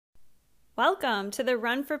Welcome to the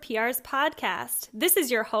Run for PRs podcast. This is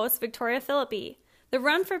your host, Victoria Philippi. The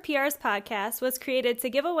Run for PRs podcast was created to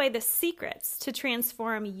give away the secrets to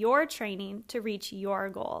transform your training to reach your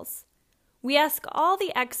goals. We ask all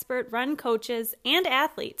the expert run coaches and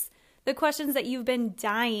athletes the questions that you've been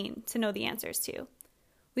dying to know the answers to.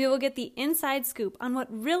 We will get the inside scoop on what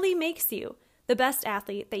really makes you the best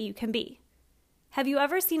athlete that you can be. Have you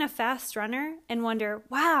ever seen a fast runner and wonder,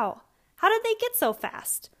 wow, how did they get so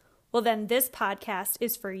fast? Well, then this podcast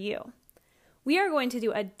is for you. We are going to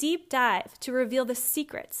do a deep dive to reveal the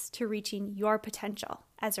secrets to reaching your potential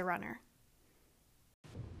as a runner.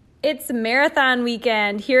 It's marathon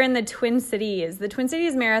weekend here in the Twin Cities. The Twin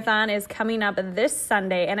Cities Marathon is coming up this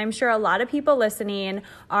Sunday, and I'm sure a lot of people listening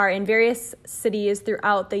are in various cities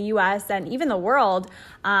throughout the U.S. and even the world.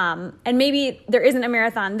 And maybe there isn't a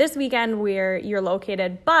marathon this weekend where you're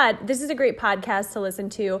located, but this is a great podcast to listen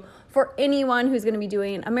to for anyone who's going to be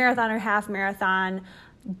doing a marathon or half marathon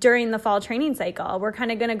during the fall training cycle. We're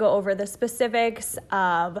kind of going to go over the specifics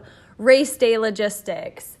of race day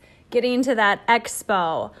logistics, getting to that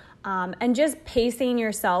expo, and just pacing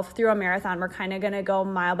yourself through a marathon. We're kind of going to go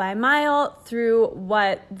mile by mile through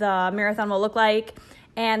what the marathon will look like.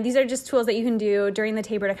 And these are just tools that you can do during the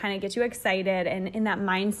taper to kind of get you excited and in that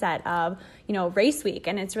mindset of, race week.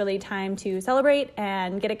 And it's really time to celebrate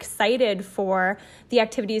and get excited for the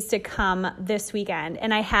activities to come this weekend.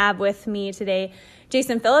 And I have with me today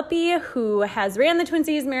Jason Philippi, who has ran the Twin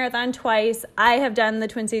Cities Marathon twice. I have done the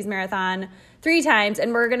Twin Cities Marathon 3 times,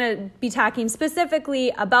 and we're going to be talking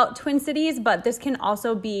specifically about Twin Cities, but this can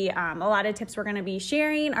also be a lot of tips we're going to be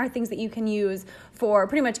sharing are things that you can use for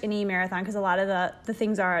pretty much any marathon because a lot of the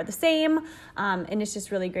things are the same, and it's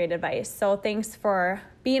just really great advice. So thanks for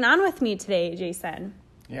being on with me today, Jason.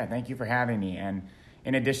 Yeah, thank you for having me. And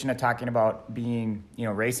in addition to talking about being,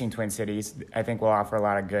 racing Twin Cities, I think we'll offer a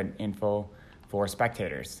lot of good info for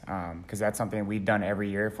spectators, because that's something we've done every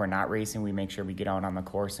year. If we're not racing, we make sure we get out on the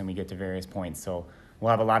course and we get to various points. So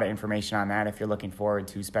we'll have a lot of information on that if you're looking forward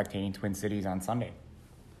to spectating Twin Cities on Sunday.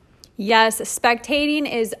 Yes,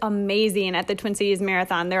 spectating is amazing at the Twin Cities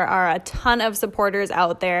Marathon. There are a ton of supporters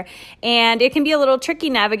out there, and it can be a little tricky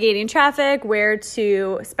navigating traffic, where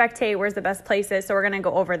to spectate, where's the best places, so we're going to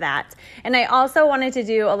go over that. And I also wanted to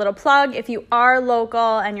do a little plug. If you are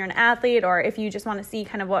local and you're an athlete, or if you just want to see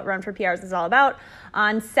kind of what Run for PRs is all about,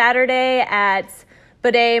 on Saturday at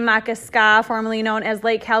Bde-Maka-Ska, formerly known as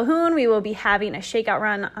Lake Calhoun, we will be having a shakeout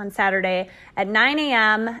run on Saturday at 9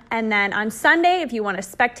 a.m. And then on Sunday, if you want to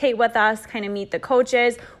spectate with us, kind of meet the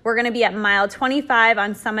coaches, we're going to be at mile 25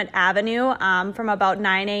 on Summit Avenue from about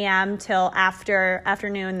 9 a.m. till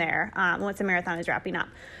afternoon there, once the marathon is wrapping up.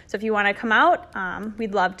 So if you want to come out,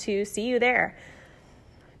 we'd love to see you there.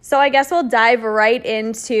 So I guess we'll dive right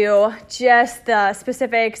into just the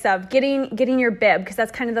specifics of getting your bib, because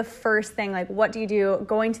that's kind of the first thing. Like, what do you do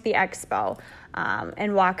going to the expo,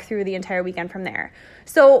 and walk through the entire weekend from there.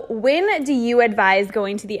 So when do you advise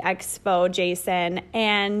going to the expo, Jason,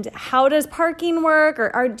 and how does parking work,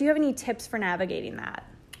 or do you have any tips for navigating that?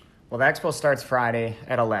 Well, the expo starts Friday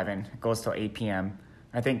at 11. It goes till 8 p.m.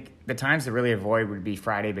 I think the times to really avoid would be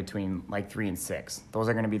Friday between 3 and 6. Those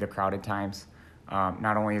are going to be the crowded times.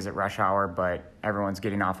 Not only is it rush hour, but everyone's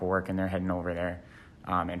getting off of work and they're heading over there.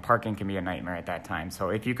 And parking can be a nightmare at that time. So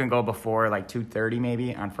if you can go before 2:30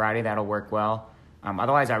 maybe on Friday, that'll work well.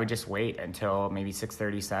 Otherwise, I would just wait until maybe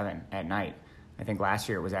 6:30, 7 at night. I think last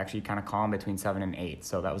year it was actually kind of calm between 7 and 8,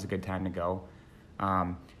 so that was a good time to go.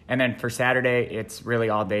 And then for Saturday, it's really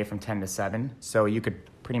all day from 10 to 7, so you could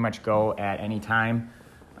pretty much go at any time.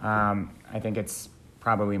 I think it's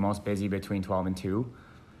probably most busy between 12 and 2.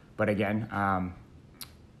 But again,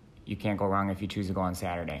 you can't go wrong if you choose to go on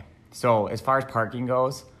Saturday. So as far as parking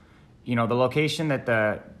goes, the location that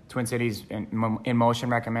the Twin Cities in Motion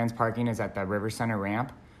recommends parking is at the River Center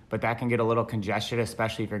ramp, but that can get a little congested,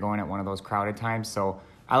 especially if you're going at one of those crowded times. So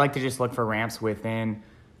I like to just look for ramps within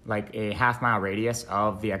a half-mile radius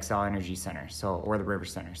of the Xcel Energy Center, or the River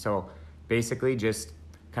Center. So basically just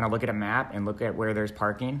kind of look at a map and look at where there's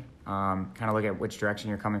parking, kind of look at which direction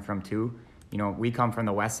you're coming from too. We come from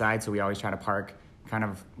the west side, so we always try to park kind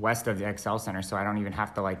of west of the Xcel Center, so I don't even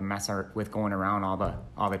have to mess with going around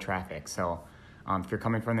all the traffic. So if you're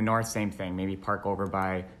coming from the north, same thing. Maybe park over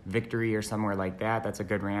by Victory or somewhere like that. That's a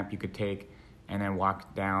good ramp you could take, and then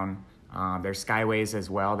walk down. There's skyways as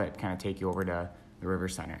well that kind of take you over to the River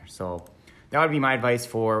Center. So that would be my advice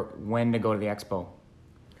for when to go to the expo.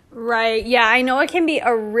 Right. Yeah, I know it can be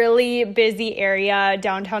a really busy area,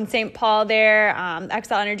 downtown St. Paul there,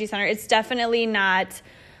 Xcel Energy Center. It's definitely not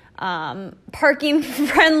parking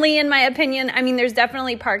friendly, in my opinion. I mean, there's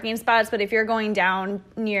definitely parking spots, but if you're going down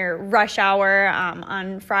near rush hour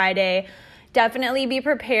on Friday, definitely be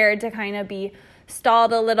prepared to kind of be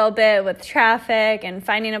stalled a little bit with traffic and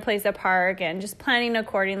finding a place to park and just planning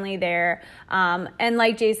accordingly there. And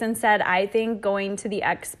like Jason said, I think going to the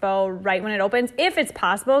expo right when it opens, if it's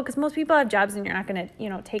possible, because most people have jobs and you're not going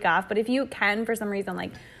to, take off. But if you can, for some reason,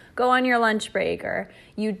 like go on your lunch break, or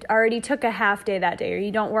you already took a half day that day, or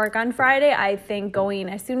you don't work on Friday, I think going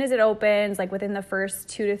as soon as it opens, like within the first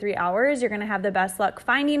 2 to 3 hours, you're going to have the best luck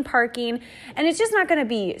finding parking. And it's just not going to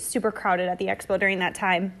be super crowded at the expo during that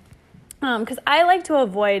time. Because I like to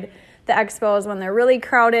avoid the expos when they're really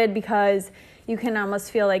crowded, because you can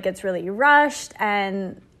almost feel like it's really rushed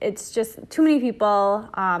and it's just too many people.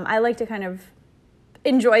 I like to kind of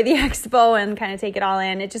enjoy the expo and kind of take it all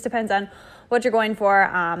in. It just depends on what you're going for.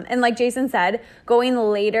 And like Jason said, going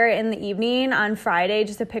later in the evening on Friday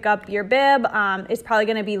just to pick up your bib is probably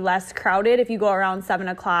going to be less crowded if you go around 7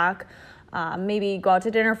 o'clock. Maybe go out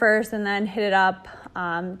to dinner first and then hit it up.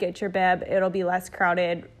 Get your bib. It'll be less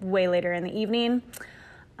crowded way later in the evening.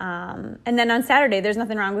 And then on Saturday, there's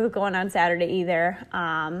nothing wrong with going on Saturday either.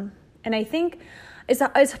 And I think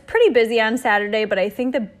it's pretty busy on Saturday, but I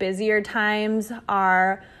think the busier times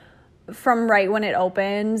are from right when it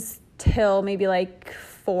opens till maybe like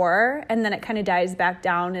 4, and then it kind of dies back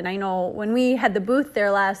down. And I know when we had the booth there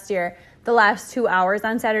last year, the last 2 hours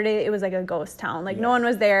on Saturday, it was like a ghost town. Like no one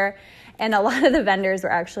was there, and a lot of the vendors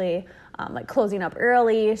were actually like closing up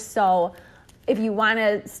early. So if you want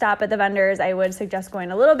to stop at the vendors, I would suggest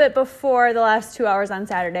going a little bit before the last 2 hours on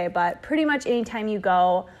Saturday. But pretty much anytime you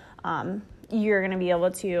go, you're going to be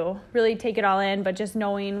able to really take it all in, but just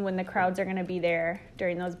knowing when the crowds are going to be there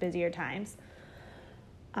during those busier times.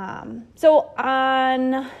 So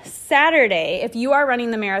on Saturday, if you are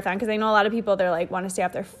running the marathon, because I know a lot of people, they're like, want to stay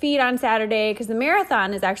off their feet on Saturday, because the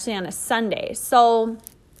marathon is actually on a Sunday. So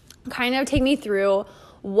kind of take me through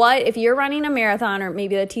if you're running a marathon or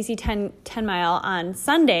maybe the TC 10 mile on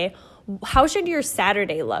Sunday, how should your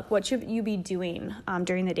Saturday look? What should you be doing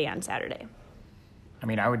during the day on Saturday? I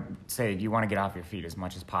mean, I would say you want to get off your feet as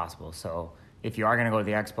much as possible. So if you are going to go to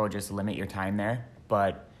the expo, just limit your time there.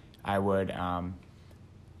 But I would,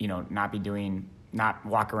 not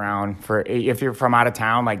walk around if you're from out of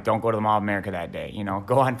town, like don't go to the Mall of America that day.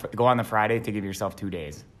 Go on the Friday to give yourself 2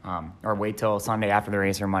 days, or wait till Sunday after the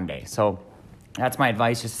race or Monday. So that's my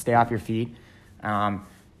advice, just stay off your feet, and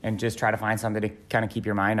just try to find something to kind of keep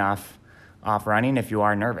your mind off running if you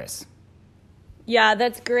are nervous. Yeah,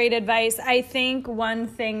 that's great advice. I think one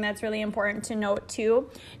thing that's really important to note too,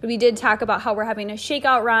 we did talk about how we're having a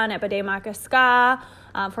shakeout run at Bade Makaska,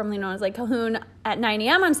 formerly known as Lake Calhoun, at 9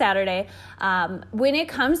 a.m. on Saturday. When it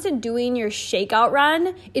comes to doing your shakeout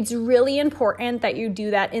run, it's really important that you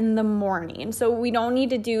do that in the morning. So we don't need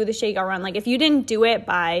to do the shakeout run. Like if you didn't do it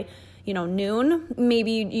by noon,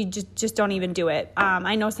 maybe you just don't even do it.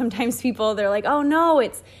 I know sometimes people, they're like, oh no,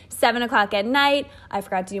 it's 7 o'clock at night, I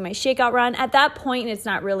forgot to do my shakeout run. At that point, it's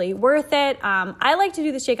not really worth it. I like to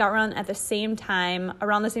do the shakeout run at the same time,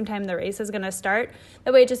 around the same time the race is going to start.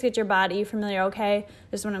 That way it just gets your body familiar. Okay,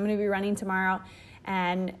 this is when I'm going to be running tomorrow.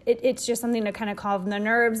 And it's just something to kind of calm the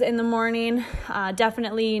nerves in the morning.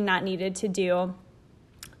 Definitely not needed to do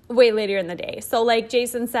way later in the day. So like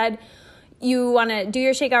Jason said, you want to do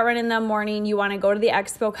your shakeout run in the morning. You want to go to the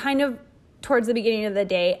expo kind of towards the beginning of the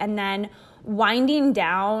day, and then winding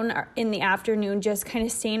down in the afternoon, just kind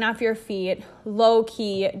of staying off your feet, low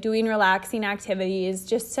key, doing relaxing activities,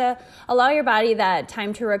 just to allow your body that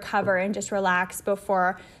time to recover and just relax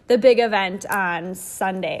before the big event on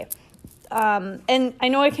Sunday. And I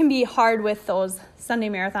know it can be hard with those Sunday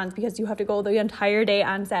marathons because you have to go the entire day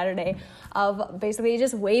on Saturday of basically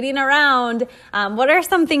just waiting around. What are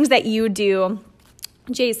some things that you do,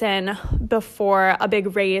 Jason, before a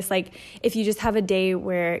big race? Like if you just have a day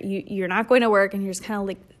where you're not going to work and you're just kind of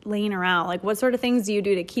like laying around, like what sort of things do you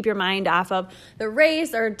do to keep your mind off of the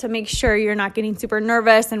race or to make sure you're not getting super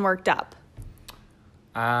nervous and worked up?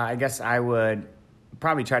 I guess I would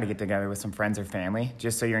probably try to get together with some friends or family,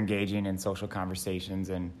 just so you're engaging in social conversations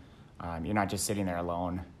and you're not just sitting there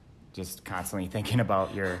alone, just constantly thinking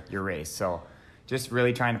about your race. So just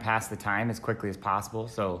really trying to pass the time as quickly as possible.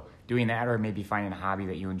 So doing that, or maybe finding a hobby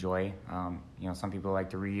that you enjoy. Some people like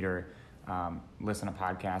to read or listen to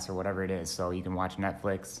podcasts or whatever it is. So you can watch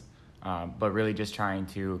Netflix, but really just trying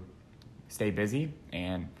to stay busy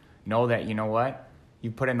and know that, you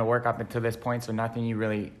put in the work up until this point, so nothing you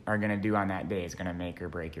really are going to do on that day is going to make or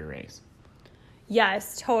break your race.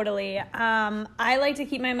 Yes, totally. I like to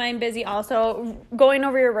keep my mind busy also. Going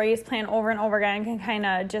over your race plan over and over again can kind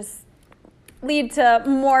of just lead to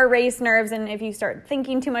more race nerves. And if you start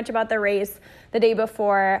thinking too much about the race the day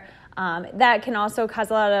before, that can also cause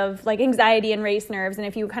a lot of like anxiety and race nerves. And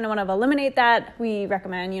if you kind of want to eliminate that, we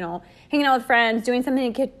recommend, hanging out with friends, doing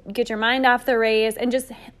something to get your mind off the race, and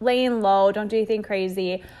just laying low. Don't do anything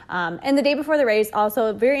crazy. And the day before the race,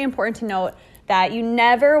 also very important to note that you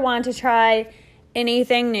never want to try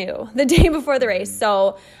anything new the day before the race.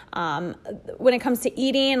 So when it comes to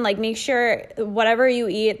eating, like make sure whatever you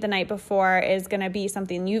eat the night before is going to be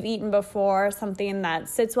something you've eaten before, something that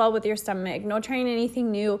sits well with your stomach. No trying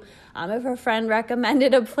anything new. If a friend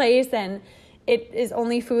recommended a place and it is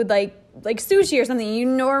only food like sushi or something, you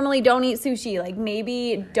normally don't eat sushi, like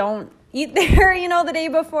maybe don't eat there, the day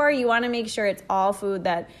before. You want to make sure it's all food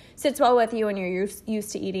that sits well with you and you're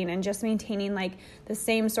used to eating, and just maintaining like the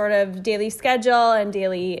same sort of daily schedule and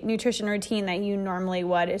daily nutrition routine that you normally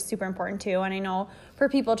would is super important too. And I know for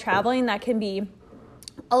people traveling, that can be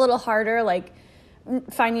a little harder, like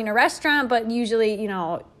finding a restaurant, but usually,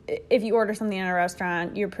 if you order something in a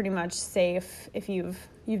restaurant, you're pretty much safe if you've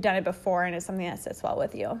done it before and it's something that sits well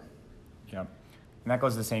with you. Yep. And that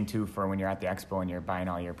goes the same too for when you're at the expo and you're buying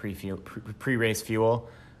all your pre-race fuel.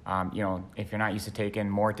 If you're not used to taking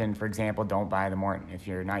Morton, for example, don't buy the Morton. If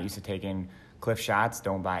you're not used to taking Cliff Shots,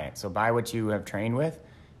 don't buy it. So buy what you have trained with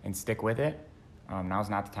and stick with it. Now's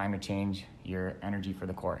not the time to change your energy for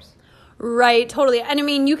the course. Right, totally. And I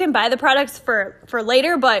mean, you can buy the products for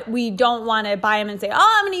later, but we don't want to buy them and say,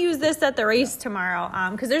 I'm going to use this at the race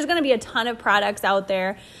tomorrow. Because there's going to be a ton of products out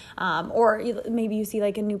there. Or maybe you see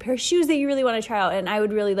like a new pair of shoes that you really want to try out. And I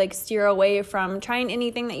would really like steer away from trying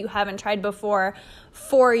anything that you haven't tried before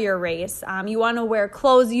for your race. You want to wear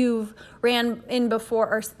clothes you've ran in before,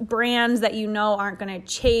 or brands that aren't going to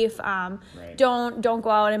chafe. Right. Don't go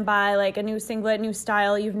out and buy like a new singlet, new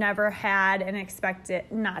style you've never had and expect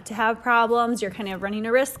it not to have problems. You're kind of running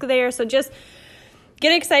a risk there. So just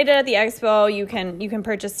get excited at the expo. You can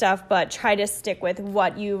purchase stuff, but try to stick with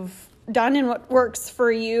what you've done and what works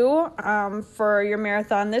for you for your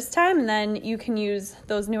marathon this time. And then you can use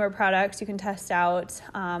those newer products you can test out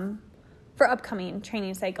for upcoming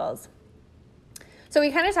training cycles. So we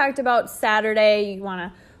kind of talked about Saturday. You want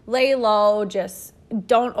to lay low, just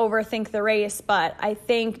don't overthink the race. But I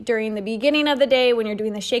think during the beginning of the day, when you're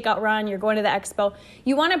doing the shakeout run, you're going to the expo,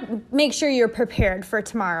 you want to make sure you're prepared for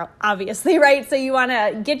tomorrow, obviously, right? So you want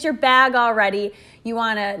to get your bag all ready. You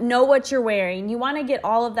want to know what you're wearing. You want to get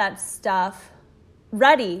all of that stuff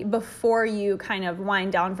ready before you kind of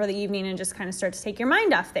wind down for the evening and just kind of start to take your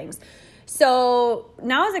mind off things. So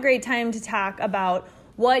now is a great time to talk about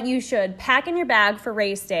what you should pack in your bag for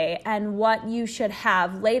race day and what you should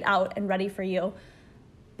have laid out and ready for you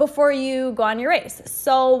before you go on your race.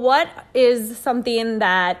 So what is something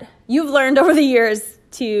that you've learned over the years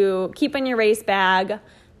to keep in your race bag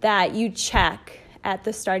that you check at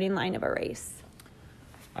the starting line of a race?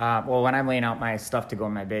 Well, when I'm laying out my stuff to go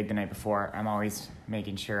in my bag the night before, I'm always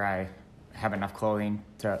making sure I have enough clothing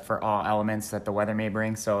for all elements that the weather may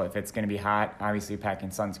bring. So if it's going to be hot, obviously packing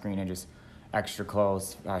sunscreen and just extra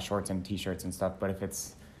clothes, shorts and t-shirts and stuff. But if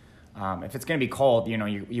it's going to be cold,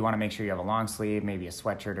 you want to make sure you have a long sleeve, maybe a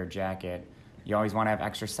sweatshirt or jacket. You always want to have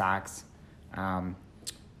extra socks.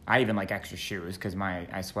 I even like extra shoes because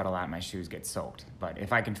I sweat a lot and my shoes get soaked. But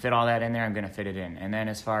if I can fit all that in there, I'm going to fit it in. And then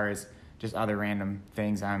as far as just other random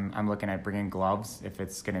things, I'm looking at bringing gloves if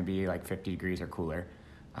it's going to be like 50 degrees or cooler.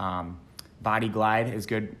 Body Glide is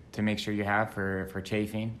good to make sure you have for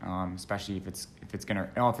chafing, especially if it's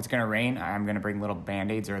gonna rain. I'm gonna bring little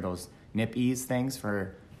Band-Aids or those nip-ease things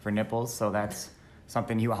for nipples. So that's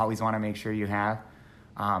something you always want to make sure you have.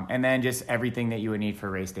 And then just everything that you would need for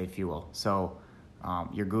race day fuel. So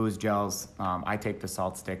your goos, gels. I take the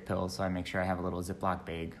salt stick pills, so I make sure I have a little Ziploc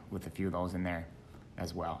bag with a few of those in there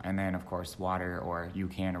as well. And then of course water or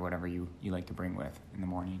UCAN or whatever you like to bring with in the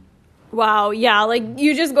morning. Wow, yeah, like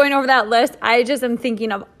you just going over that list, I just am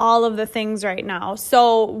thinking of all of the things right now.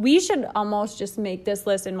 So we should almost just make this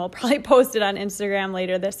list and we'll probably post it on Instagram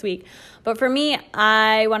later this week. But for me,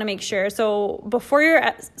 I want to make sure. So before you're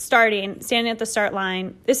standing at the start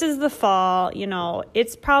line, this is the fall,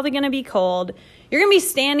 it's probably going to be cold. You're going to be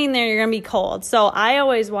standing there, you're going to be cold. So I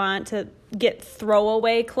always want to get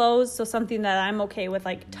throwaway clothes, so something that I'm okay with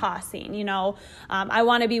like tossing, I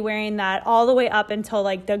want to be wearing that all the way up until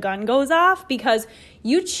like the gun goes off, because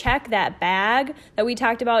you check that bag that we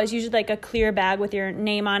talked about is usually like a clear bag with your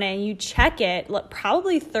name on it, and you check it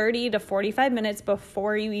probably 30 to 45 minutes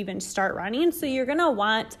before you even start running. So you're going to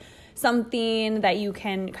want something that you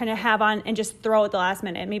can kind of have on and just throw at the last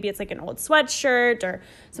minute. Maybe it's like an old sweatshirt, or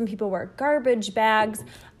some people wear garbage bags.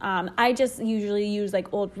 I just usually use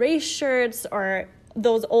like old race shirts or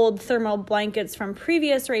those old thermal blankets from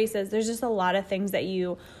previous races. There's just a lot of things that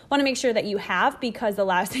you want to make sure that you have, because the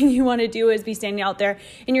last thing you want to do is be standing out there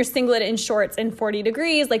in your singlet and shorts in 40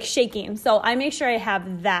 degrees, like shaking. So I make sure I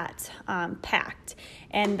have that packed,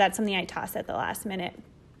 and that's something I toss at the last minute.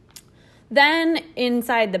 Then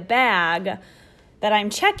inside the bag that I'm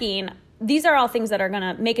checking, these are all things that are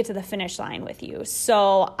going to make it to the finish line with you.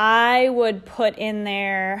 So I would put in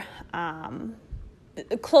there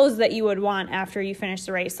clothes that you would want after you finish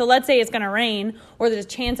the race. So let's say it's going to rain, or there's a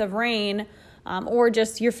chance of rain, or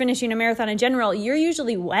just you're finishing a marathon in general. You're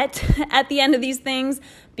usually wet at the end of these things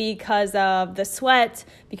because of the sweat,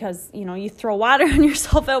 because, you throw water on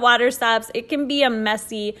yourself at water stops. It can be a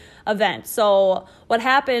messy event. So what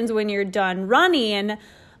happens when you're done running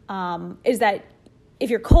is that if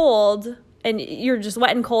you're cold and you're just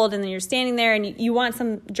wet and cold, and then you're standing there and you want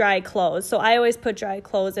some dry clothes. So I always put dry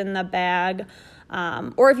clothes in the bag.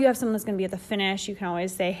 Or if you have someone that's going to be at the finish, you can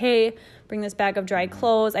always say, hey, bring this bag of dry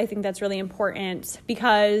clothes. I think that's really important,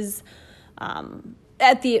 because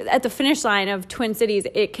at the finish line of Twin Cities,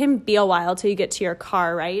 it can be a while till you get to your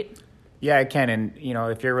car, right? Yeah, it can. And,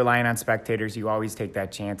 if you're relying on spectators, you always take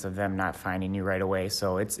that chance of them not finding you right away.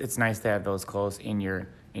 So it's nice to have those clothes in your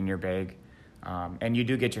bag. And you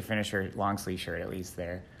do get your finisher long sleeve shirt at least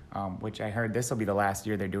there, which I heard this will be the last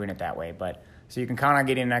year they're doing it that way. But so you can count on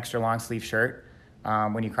getting an extra long sleeve shirt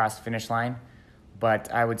when you cross the finish line.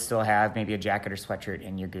 But I would still have maybe a jacket or sweatshirt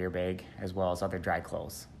in your gear bag, as well as other dry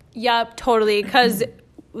clothes. Yep, totally. Because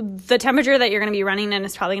the temperature that you're going to be running in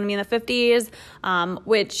is probably going to be in the 50s,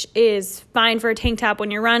 which is fine for a tank top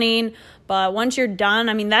when you're running. But once you're done,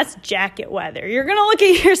 that's jacket weather. You're going to look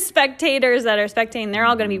at your spectators that are spectating. They're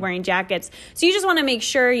all going to be wearing jackets. So you just want to make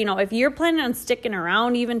sure, if you're planning on sticking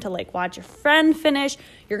around even to watch a friend finish,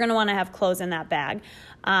 you're going to want to have clothes in that bag.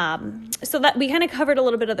 So that we kind of covered a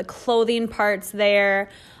little bit of the clothing parts there.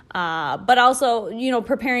 But also,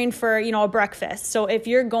 preparing for, a breakfast. So if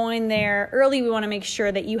you're going there early, we want to make sure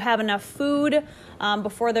that you have enough food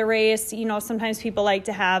before the race. Sometimes people like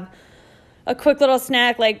to have a quick little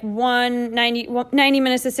snack, like 90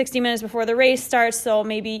 minutes to 60 minutes before the race starts. So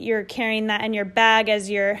maybe you're carrying that in your bag as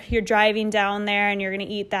you're driving down there, and you're going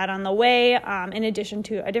to eat that on the way, in addition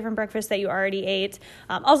to a different breakfast that you already ate.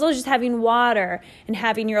 Also, just having water and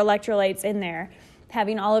having your electrolytes in there,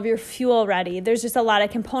 having all of your fuel ready. There's just a lot of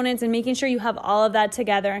components, and making sure you have all of that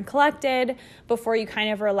together and collected before you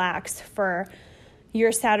kind of relax for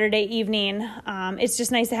your Saturday evening. It's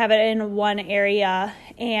just nice to have it in one area,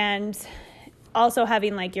 and also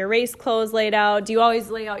having your race clothes laid out. Do you always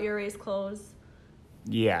lay out your race clothes?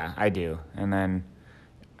 Yeah, I do. And then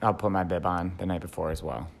I'll put my bib on the night before as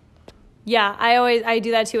well. Yeah, I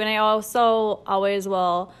do that too. And I also always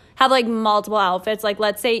will have multiple outfits.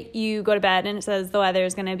 Let's say you go to bed and it says the weather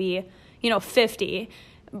is going to be, 50,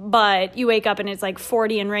 but you wake up and it's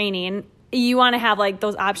 40 and raining. You want to have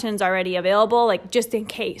those options already available, just in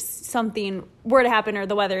case something were to happen or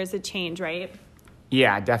the weather is to change, right?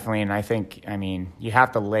 Yeah, definitely. And I think, you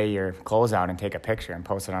have to lay your clothes out and take a picture and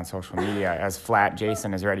post it on social media as flat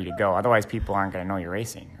Jason is ready to go. Otherwise, people aren't going to know you're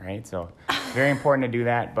racing, right? So very important to do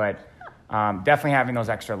that. But definitely having those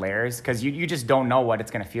extra layers, because you just don't know what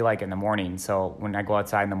it's going to feel like in the morning. So when I go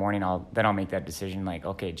outside in the morning, I'll make that decision,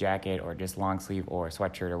 okay, jacket or just long sleeve or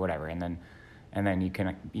sweatshirt or whatever. And then you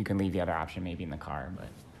can leave the other option maybe in the car. But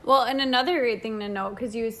well, and another great thing to note,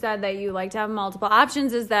 because you said that you like to have multiple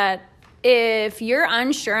options, is that if you're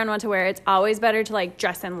unsure on what to wear, it's always better to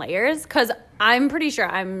dress in layers. Because I'm pretty sure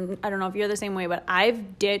I don't know if you're the same way, but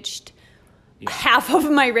I've ditched half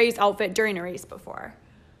of my race outfit during a race before.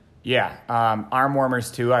 Yeah, arm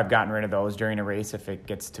warmers too. I've gotten rid of those during a race if it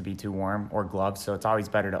gets to be too warm, or gloves. So it's always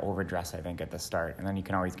better to overdress, I think, at the start, and then you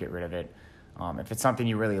can always get rid of it. If it's something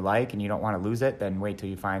you really like and you don't want to lose it, then wait till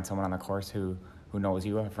you find someone on the course who knows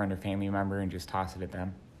you, a friend or family member, and just toss it at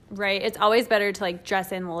them. Right. It's always better to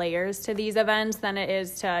dress in layers to these events than it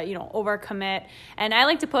is to, overcommit. And I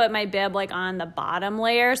like to put my bib on the bottom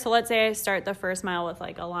layer. So let's say I start the first mile with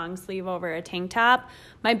a long sleeve over a tank top.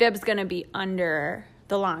 My bib's going to be under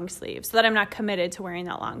the long sleeve so that I'm not committed to wearing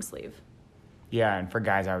that long sleeve. Yeah. And for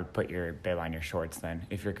guys, I would put your bib on your shorts then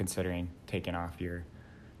if you're considering taking off your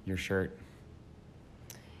shirt.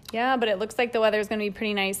 Yeah, but it looks like the weather is going to be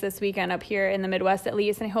pretty nice this weekend up here in the Midwest at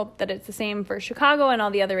least, and I hope that it's the same for Chicago and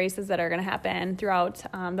all the other races that are going to happen throughout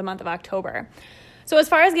the month of October. So as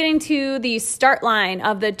far as getting to the start line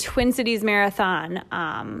of the Twin Cities Marathon,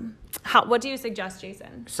 what do you suggest,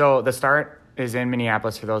 Jason? So the start is in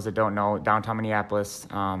Minneapolis, for those that don't know, downtown Minneapolis,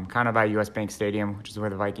 kind of by US Bank Stadium, which is where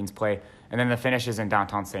the Vikings play, and then the finish is in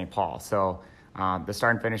downtown St. Paul. So the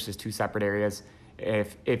start and finish is two separate areas.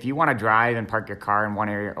 if you want to drive and park your car in one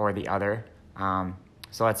area or the other,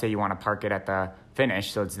 so let's say you want to park it at the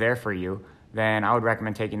finish, so it's there for you, then I would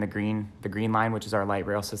recommend taking the green line, which is our light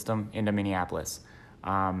rail system, into Minneapolis.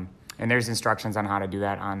 And there's instructions on how to do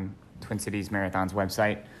that on Twin Cities Marathon's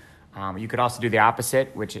website. You could also do the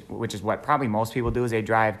opposite, which is what probably most people do, is they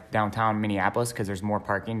drive downtown Minneapolis because there's more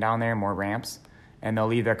parking down there, more ramps, and they'll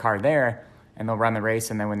leave their car there and they'll run the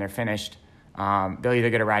race, and then when they're finished, they'll either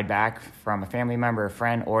get a ride back from a family member or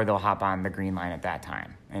friend, or they'll hop on the green line at that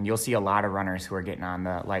time. And you'll see a lot of runners who are getting on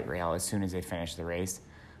the light rail as soon as they finish the race,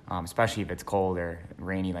 especially if it's cold or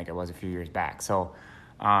rainy like it was a few years back. So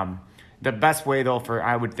the best way, though,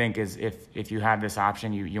 I would think is if you have this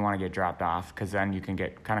option, you want to get dropped off, because then you can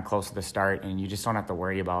get kind of close to the start and you just don't have to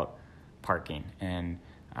worry about parking. And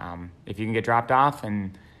if you can get dropped off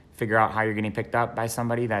and figure out how you're getting picked up by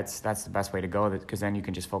somebody, that's the best way to go, because then you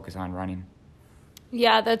can just focus on running.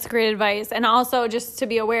 Yeah, that's great advice. And also just to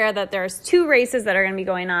be aware that there's 2 races that are going to be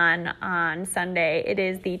going on Sunday. It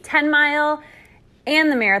is the 10-mile and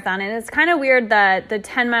the marathon. And it's kind of weird that the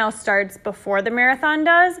 10-mile starts before the marathon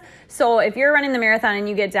does. So if you're running the marathon and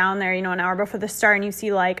you get down there, an hour before the start, and you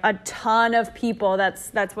see like a ton of people,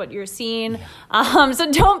 that's what you're seeing.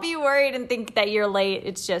 So don't be worried and think that you're late.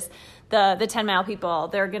 It's just the 10-mile people,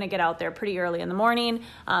 they're going to get out there pretty early in the morning.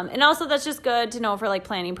 And also that's just good to know for like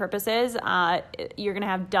planning purposes. You're going to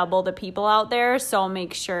have double the people out there. So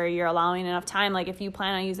make sure you're allowing enough time. Like if you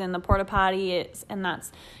plan on using the porta potty and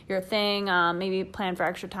that's your thing, maybe plan for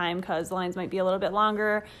extra time, because the lines might be a little bit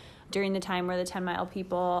longer during the time where the 10-mile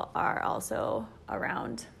people are also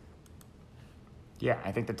around. Yeah,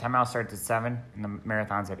 I think the 10-mile starts at 7 and the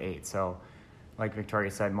marathon's at 8. So like Victoria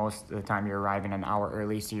said, most of the time you're arriving an hour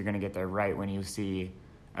early, so you're going to get there right when you see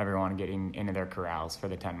everyone getting into their corrals for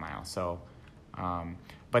the 10 miles. So,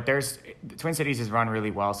 but Twin Cities is run really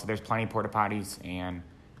well, so there's plenty of porta potties, and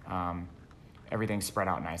everything's spread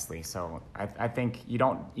out nicely. So I think you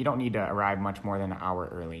don't need to arrive much more than an hour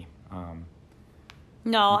early.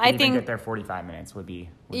 No, I think get there 45 minutes would be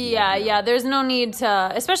yeah. There's no need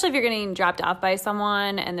to, especially if you're getting dropped off by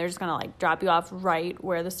someone and they're just gonna like drop you off right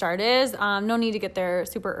where the start is. No need to get there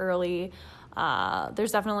super early.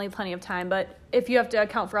 There's definitely plenty of time, but if you have to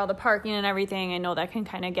account for all the parking and everything, I know that can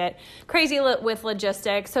kind of get crazy with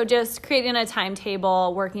logistics. So just creating a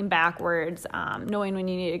timetable, working backwards, knowing when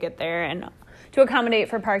you need to get there and to accommodate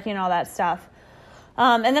for parking and all that stuff.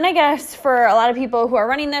 And then I guess for a lot of people who are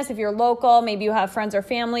running this, if you're local, maybe you have friends or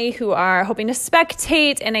family who are hoping to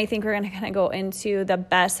spectate, and I think we're going to kind of go into the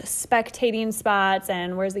best spectating spots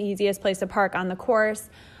and where's the easiest place to park on the course.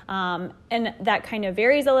 And that kind of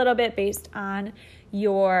varies a little bit based on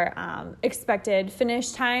your expected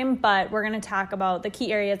finish time, but we're going to talk about the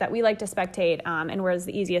key areas that we like to spectate and where's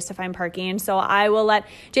the easiest to find parking. So I will let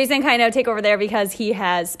Jason kind of take over there, because he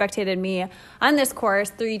has spectated me on this course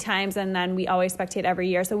 3 times, and then we always spectate every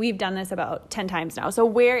year. So we've done this about 10 times now. So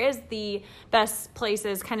where is the best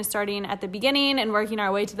places, kind of starting at the beginning and working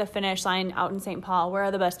our way to the finish line out in St. Paul? Where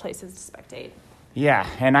are the best places to spectate? Yeah,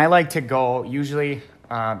 and I like to go, usually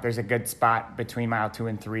there's a good spot between mile 2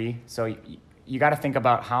 and 3. So you got to think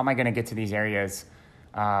about, how am I going to get to these areas,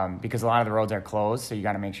 because a lot of the roads are closed, so you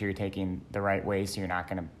got to make sure you're taking the right way so you're not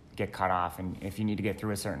going to get cut off. And if you need to get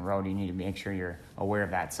through a certain road, you need to make sure you're aware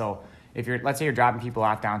of that. So let's say you're dropping people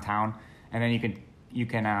off downtown, and then you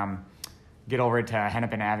can get over to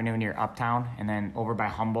Hennepin Avenue near Uptown, and then over by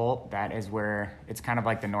Humboldt, that is where it's kind of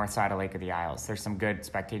like the north side of Lake of the Isles. There's some good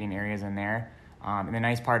spectating areas in there. And the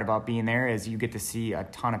nice part about being there is you get to see a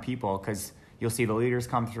ton of people, because you'll see the leaders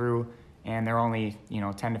come through, and they're only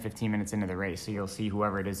 10 to 15 minutes into the race, so you'll see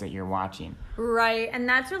whoever it is that you're watching. Right, and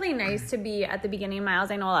that's really nice to be at the beginning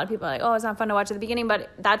miles. I know a lot of people are like, oh, it's not fun to watch at the beginning,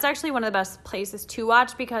 but that's actually one of the best places to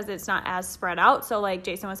watch, because it's not as spread out. So like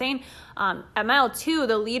Jason was saying, at mile 2,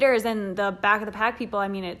 the leaders and the back of the pack people, I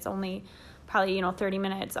mean, it's only probably 30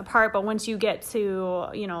 minutes apart, but once you get to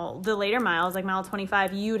the later miles, like mile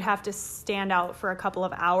 25, you'd have to stand out for a couple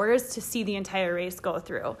of hours to see the entire race go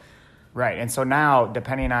through. Right, and so now,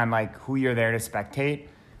 depending on like who you're there to spectate,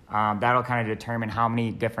 that'll kind of determine how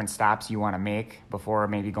many different stops you want to make before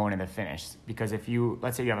maybe going to the finish. Because if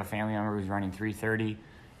let's say you have a family member who's running 3:30,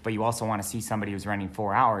 but you also want to see somebody who's running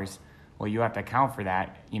 4 hours, well, you have to account for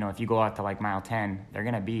that. If you go out to like mile 10, they're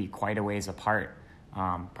going to be quite a ways apart,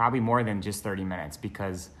 probably more than just 30 minutes,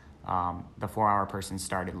 because the 4-hour person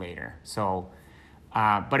started later. So,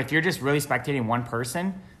 but if you're just really spectating one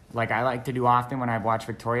person, like I like to do often when I've watched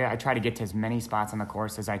Victoria, I try to get to as many spots on the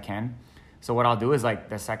course as I can. So what I'll do is, like,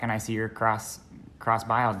 the second I see her cross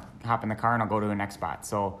by, I'll hop in the car and I'll go to the next spot.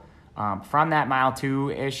 So from that mile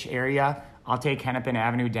 2-ish area, I'll take Hennepin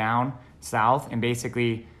Avenue down south and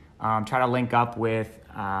basically try to link up with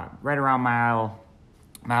right around mile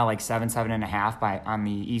like 7.5 on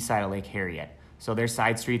the east side of Lake Harriet. So there's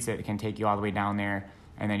side streets that can take you all the way down there,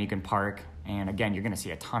 and then you can park. And again, you're going to see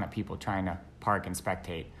a ton of people trying to park and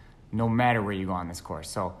spectate, no matter where you go on this course.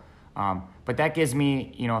 So, but that gives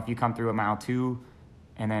me, if you come through at mile 2,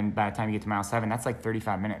 and then by the time you get to mile 7, that's like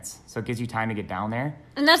 35 minutes. So it gives you time to get down there.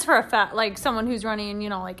 And that's for a fact, like someone who's running,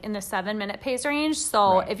 like in the 7-minute pace range.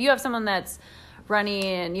 So Right. if you have someone that's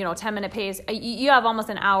running, 10-minute pace, you have almost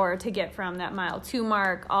an hour to get from that mile 2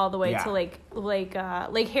 mark all the way to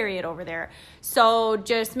Lake Harriet over there. So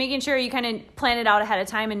just making sure you kind of plan it out ahead of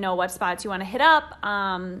time and know what spots you want to hit up.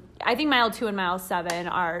 I think mile 2 and mile 7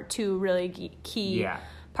 are 2 really key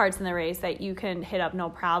parts in the race that you can hit up no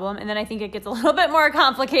problem. And then I think it gets a little bit more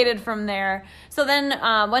complicated from there. So then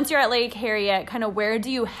once you're at Lake Harriet, kind of where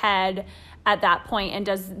do you head at that point? And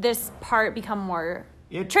does this part become more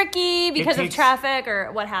tricky because of traffic,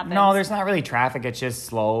 or what happens? No, there's not really traffic. It's just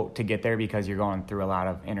slow to get there because you're going through a lot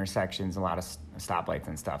of intersections, a lot of stoplights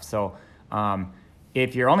and stuff. So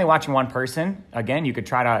if you're only watching one person, again, you could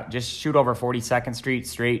try to just shoot over 42nd Street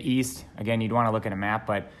straight east. Again, you'd want to look at a map,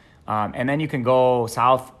 but and then you can go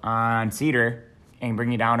south on Cedar and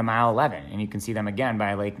bring you down to mile 11, and you can see them again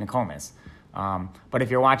by Lake Nokomis. But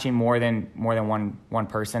if you're watching more than one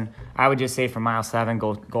person, I would just say from mile 7,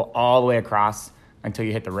 go all the way across until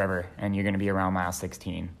you hit the river, and you're going to be around mile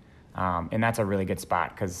 16. And that's a really good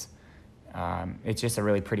spot because it's just a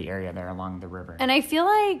really pretty area there along the river. And I feel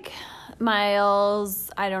like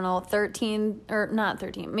miles, 13, or not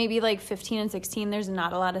 13, maybe like 15 and 16, there's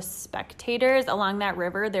not a lot of spectators along that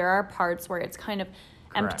river. There are parts where it's kind of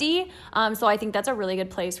empty. So I think that's a really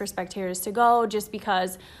good place for spectators to go, just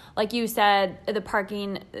because, like you said, the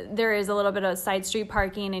parking, there is a little bit of side street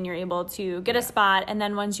parking and you're able to get a spot. And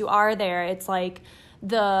then once you are there, it's like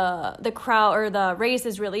the crowd or the race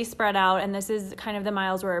is really spread out. And this is kind of the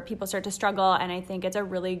miles where people start to struggle. And I think it's a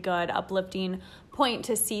really good uplifting point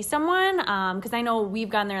to see someone. Because I know we've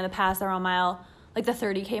gone there in the past around mile, like the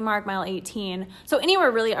 30K mark, mile 18. So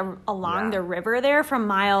anywhere really along the river there from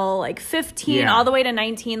mile like 15 all the way to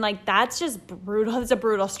 19, like that's just brutal. It's a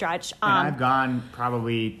brutal stretch. And I've gone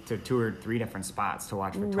probably to 2 or 3 different spots to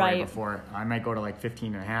watch Victoria before. I might go to like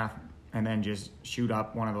 15.5 and then just shoot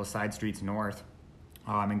up one of those side streets north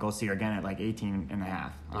and go see her again at like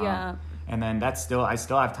 18.5. And then I still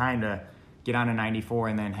have time to get on to 94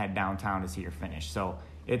 and then head downtown to see her finish. So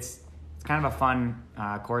it's kind of a fun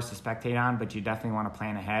course to spectate on, but you definitely want to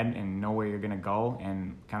plan ahead and know where you're going to go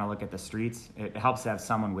and kind of look at the streets. It helps to have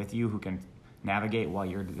someone with you who can navigate while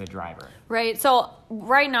you're the driver. Right. So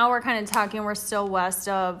right now we're kind of talking, we're still west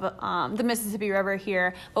of the Mississippi River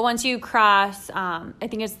here. But once you cross, I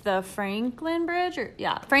think it's the Franklin Bridge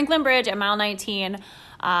Franklin Bridge at mile 19,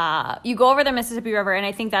 you go over the Mississippi River, and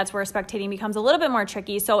I think that's where spectating becomes a little bit more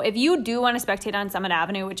tricky. So if you do want to spectate on Summit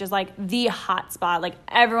Avenue, which is like the hot spot, like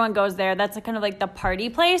everyone goes there, that's kind of like the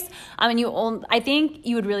party place. I think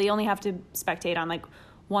you would really only have to spectate on like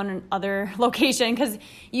one other location, because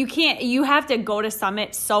you have to go to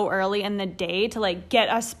Summit so early in the day to like get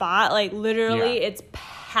a spot. Like literally it's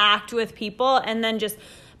packed with people, and then just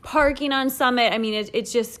parking on Summit, it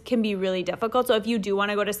just can be really difficult. So if you do want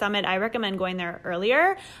to go to Summit, I recommend going there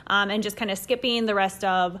earlier and just kind of skipping the rest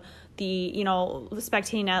of the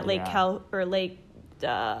spectating at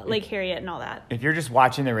Lake Harriet and all that. If you're just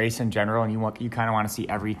watching the race in general and you kind of want to see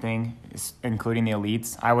everything, including the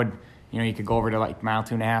elites, I would, you could go over to like mile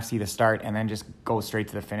 2.5, see the start, and then just go straight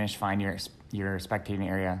to the finish. Find your spectating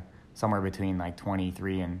area somewhere between like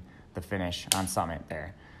 23 and the finish on Summit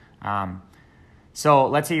there. So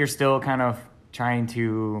let's say you're still kind of trying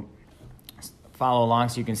to follow along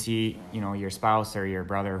so you can see, your spouse or your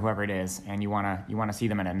brother, whoever it is, and you want to see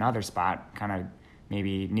them at another spot, kind of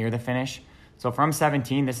maybe near the finish. So from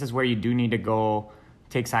 17, this is where you do need to go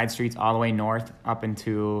take side streets all the way north up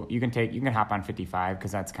into, you can hop on 55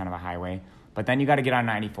 because that's kind of a highway, but then you got to get on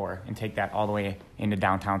 94 and take that all the way into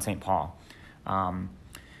downtown St. Paul,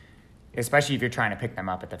 especially if you're trying to pick them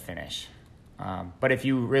up at the finish. But if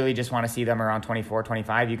you really just want to see them around 24,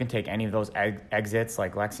 25, you can take any of those exits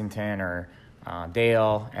like Lexington or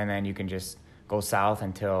Dale, and then you can just go south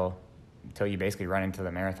until you basically run into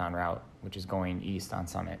the marathon route, which is going east on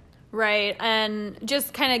Summit. Right, and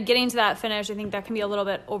just kind of getting to that finish, I think that can be a little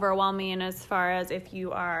bit overwhelming as far as if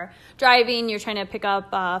you are driving, you're trying to pick up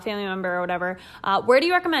a family member or whatever. Where do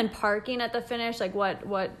you recommend parking at the finish? Like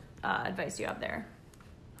what advice do you have there?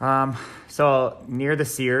 So near the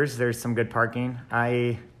Sears, there's some good parking.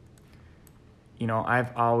 I've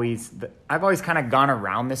always kind of gone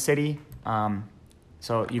around the city.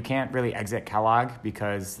 So you can't really exit Kellogg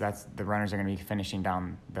because the runners are going to be finishing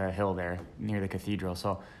down the hill there near the cathedral.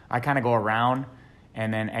 So I kind of go around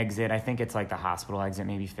and then exit. I think it's like the hospital exit,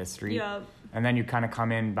 maybe 5th Street. Yep. And then you kind of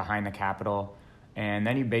come in behind the Capitol, and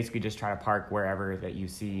then you basically just try to park wherever that you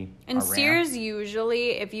see. And Sears,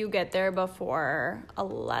 usually, if you get there before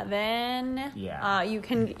 11, you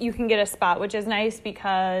can get a spot, which is nice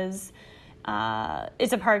because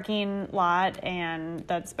it's a parking lot, and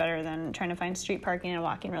that's better than trying to find street parking and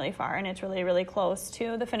walking really far, and it's really, really close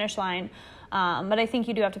to the finish line. But I think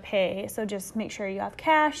you do have to pay, so just make sure you have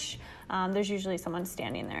cash. There's usually someone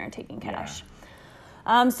standing there taking cash.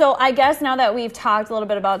 So I guess now that we've talked a little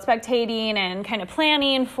bit about spectating and kind of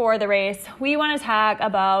planning for the race, we want to talk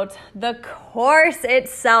about the course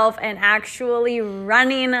itself and actually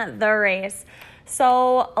running the race.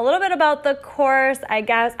 So a little bit about the course. I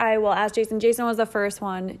guess I will ask Jason. Jason was the first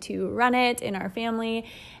one to run it in our family.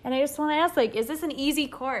 And I just want to ask, is this an easy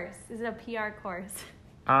course? Is it a PR course?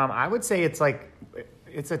 I would say it's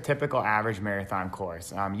a typical average marathon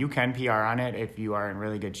course. You can PR on it if you are in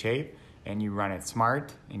really good shape and you run it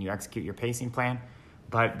smart and you execute your pacing plan.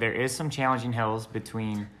 But there is some challenging hills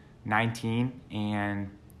between 19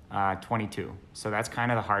 and 22. So that's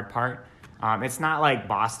kind of the hard part. It's not like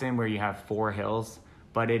Boston where you have 4 hills,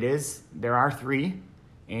 but there are 3,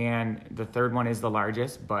 and the third one is the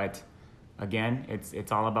largest. But again,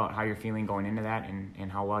 it's all about how you're feeling going into that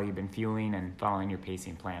and how well you've been fueling and following your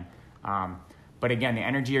pacing plan. But again, the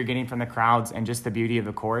energy you're getting from the crowds and just the beauty of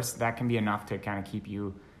the course, that can be enough to kind of keep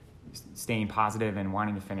you staying positive and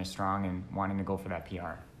wanting to finish strong and wanting to go for that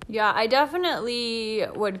PR. Yeah, I definitely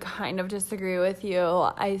would kind of disagree with you.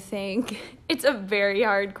 I think it's a very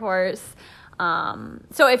hard course.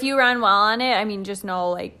 So if you run well on it, just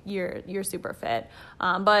know you're super fit.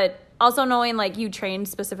 But also knowing you trained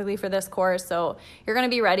specifically for this course, so you're going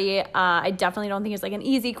to be ready. I definitely don't think it's an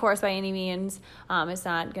easy course by any means. It's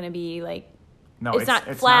not going to be No, it's not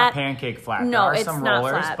flat. It's not pancake flat. No, there are some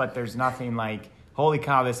rollers, flat. But there's nothing holy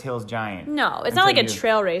cow, this hill's giant. No, it's not like a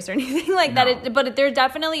trail race or anything like that. But there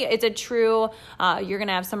definitely, it's a true, you're going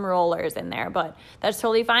to have some rollers in there, but that's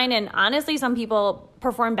totally fine. And honestly, some people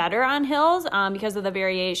perform better on hills because of the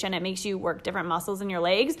variation. It makes you work different muscles in your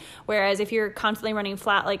legs. Whereas if you're constantly running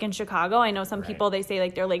flat, like in Chicago, I know some people, they say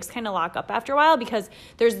their legs kind of lock up after a while because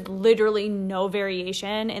there's literally no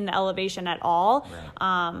variation in the elevation at all.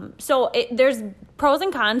 Right. So there's pros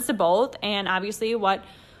and cons to both. And obviously what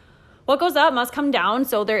goes up must come down.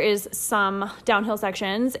 So there is some downhill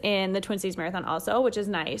sections in the Twin Cities Marathon also, which is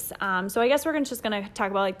nice. So I guess we're just going to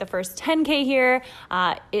talk about the first 10K here.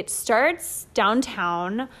 It starts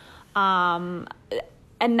downtown. And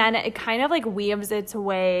then it kind of weaves its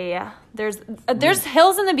way. There's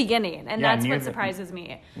hills in the beginning, and that's what surprises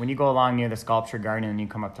me. When you go along near the Sculpture Garden and you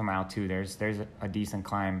come up to mile 2, there's a decent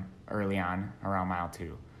climb early on around mile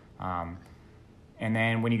 2. And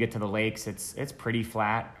then when you get to the lakes, it's pretty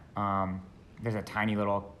flat. There's a tiny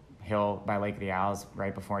little hill by Lake of the Isles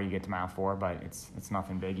right before you get to mile 4, but it's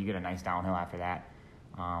nothing big. You get a nice downhill after that.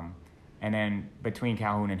 And then between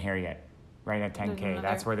Calhoun and Harriet, right at 10K,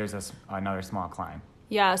 that's where there's another small climb.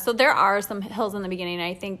 Yeah, so there are some hills in the beginning.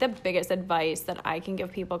 I think the biggest advice that I can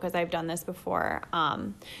give people, because I've done this before,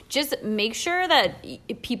 just make sure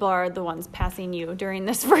that people are the ones passing you during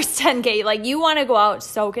this first 10K. You want to go out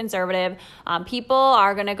so conservative. People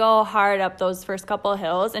are going to go hard up those first couple of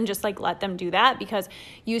hills and just let them do that because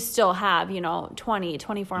you still have, 20,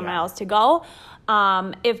 24 miles to go.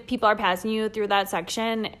 If people are passing you through that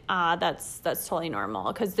section, that's totally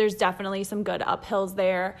normal because there's definitely some good uphills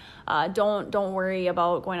there. Don't worry about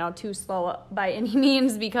going out too slow by any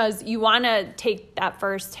means because you want to take that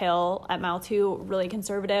first hill at mile 2 really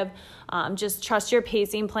conservative. Just trust your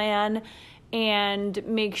pacing plan and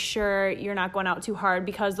make sure you're not going out too hard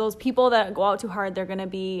because those people that go out too hard, they're going to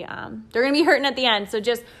be hurting at the end. So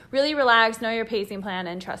just really relax, know your pacing plan,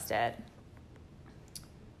 and trust it.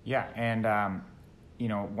 Yeah, and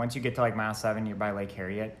once you get to mile 7, you're by Lake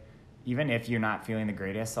Harriet. Even if you're not feeling the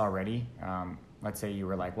greatest already, let's say you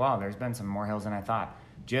were wow, there's been some more hills than I thought.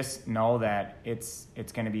 Just know that it's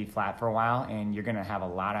going to be flat for a while, and you're going to have a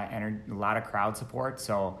lot of crowd support.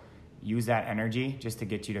 So use that energy just to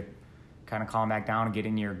get you to kind of calm back down and get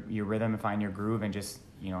in your rhythm and find your groove, and just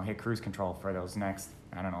hit cruise control for those next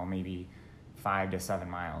maybe 5 to 7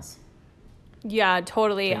 miles. Yeah,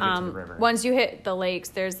 totally. Once you hit the lakes,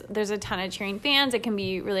 there's a ton of cheering fans. It can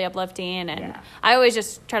be really uplifting, and I always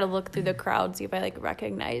just try to look through the crowd, see if I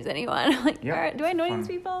recognize anyone. Do I know these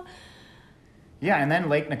people? Yeah, and then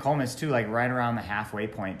Lake Nokomis too, right around the halfway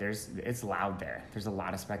point. It's loud there. There's a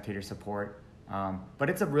lot of spectator support. But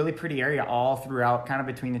it's a really pretty area all throughout, kind of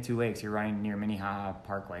between the two lakes. You're running near Minnehaha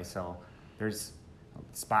Parkway, so there's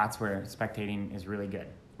spots where spectating is really good.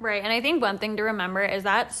 Right, and I think one thing to remember is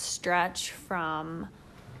that stretch from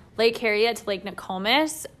Lake Harriet to Lake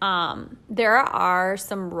Nokomis, there are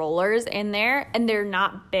some rollers in there, and they're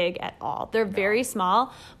not big at all. They're very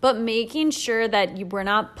small, but making sure that we're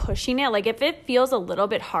not pushing it. Like if it feels a little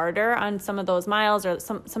bit harder on some of those miles or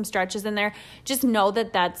some stretches in there, just know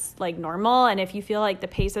that that's like normal. And if you feel like the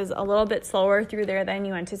pace is a little bit slower through there than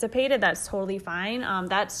you anticipated, that's totally fine.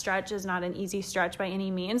 That stretch is not an easy stretch by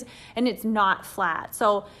any means, and it's not flat.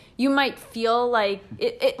 So you might feel like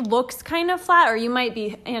it looks kind of flat, or you might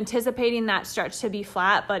be anticipating that stretch to be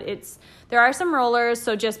flat, but there are some rollers,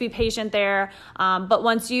 so just be patient there. But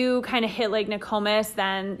once you kind of hit Lake Nokomis,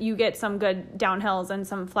 then you get some good downhills and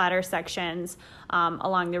some flatter sections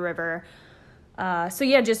along the river. So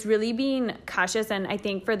yeah, just really being cautious, and I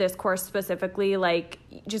think for this course specifically, like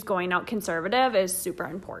just going out conservative is super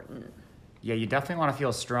important. Yeah, you definitely want to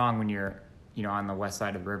feel strong when you're on the west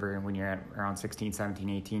side of the river and when you're at around 16, 17,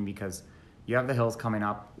 18, because you have the hills coming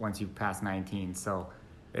up once you pass 19. So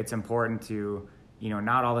it's important to,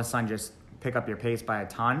 not all of a sudden just pick up your pace by a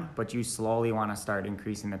ton, but you slowly want to start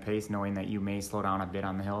increasing the pace, knowing that you may slow down a bit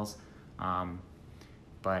on the hills.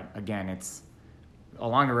 But again, it's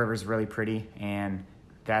along the river is really pretty, and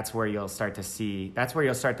that's where you'll start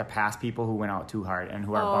to pass people who went out too hard and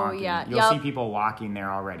who are bonking. Yeah. You'll see people walking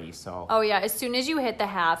there already. So. Oh yeah, as soon as you hit the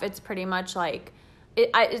half, it's pretty much like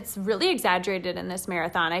it's really exaggerated in this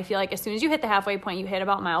marathon. I feel like as soon as you hit the halfway point, you hit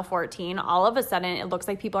about mile 14, all of a sudden it looks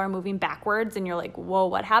like people are moving backwards, and you're like, whoa,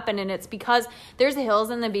 what happened? And it's because there's hills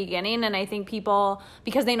in the beginning, and I think people,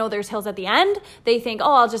 because they know there's hills at the end, they think,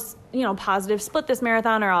 oh, I'll just positive split this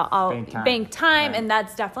marathon, or I'll bank time. Right. And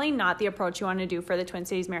that's definitely not the approach you want to do for the Twin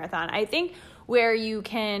Cities Marathon. I think where you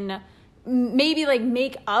can maybe like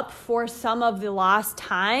make up for some of the lost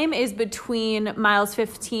time is between miles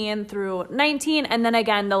 15 through 19, and then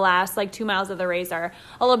again the last like 2 miles of the race are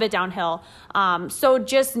a little bit downhill. So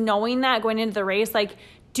just knowing that going into the race, like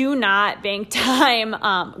do not bank time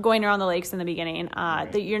going around the lakes in the beginning.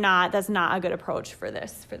 That's not a good approach for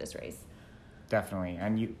this race. Definitely.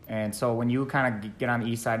 And so when you kind of get on the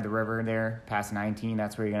east side of the river there past 19,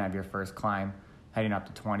 that's where you're gonna have your first climb heading up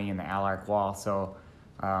to 20 in the Alark Wall. So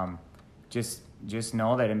just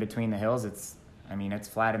know that in between the hills, it's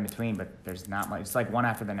flat in between, but there's not much. It's like one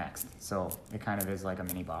after the next. So it kind of is like a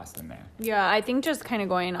mini Boston there. Yeah, I think just kind of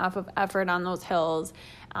going off of effort on those hills,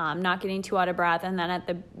 not getting too out of breath, and then at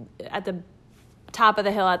the top of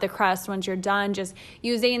the hill, at the crest, once you're done, just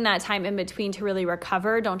using that time in between to really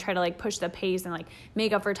recover. Don't try to like push the pace and like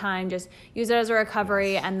make up for time. Just use it as a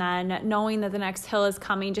recovery. Yes. And then knowing that the next hill is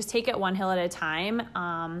coming, just take it one hill at a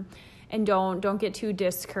time. And don't get too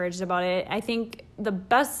discouraged about it. I think the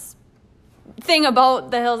best thing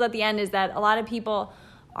about the hills at the end is that a lot of people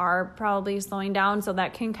are probably slowing down, so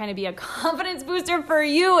that can kind of be a confidence booster for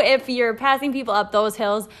you. If you're passing people up those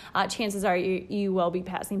hills, chances are you will be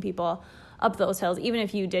passing people up those hills, even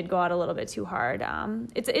if you did go out a little bit too hard.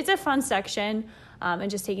 It's a fun section,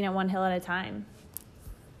 and just taking it one hill at a time.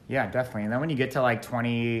 Yeah, definitely. And then when you get to like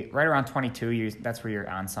 20, right around 22, that's where you're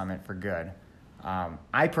on summit for good.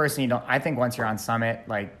 I personally don't. I think once you're on summit,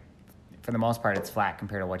 like for the most part, it's flat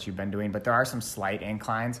compared to what you've been doing. But there are some slight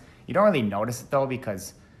inclines. You don't really notice it though,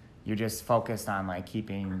 because you're just focused on like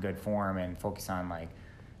keeping good form and focus on like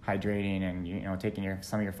hydrating and taking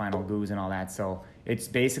some of your final goos and all that. So it's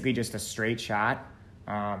basically just a straight shot,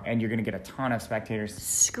 and you're gonna get a ton of spectators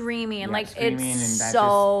screaming. It's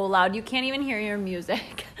so loud you can't even hear your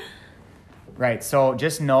music. Right. So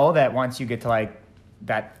just know that once you get to like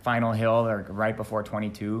that final hill or right before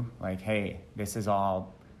 22, like, hey, this is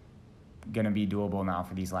all going to be doable now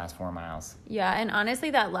for these last 4 miles. Yeah, and honestly,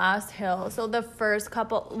 that last hill, so the first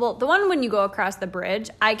couple, the one when you go across the bridge,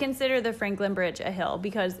 I consider the Franklin Bridge a hill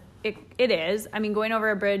because it is. I mean, going over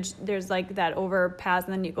a bridge, there's like that overpass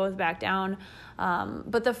and then it goes back down.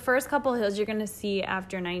 But the first couple hills you're going to see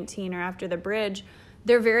after 19 or after the bridge,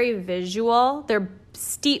 they're very visual. They're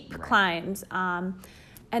steep climbs.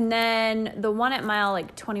 And then the one at mile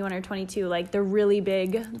like 21 or 22, like the really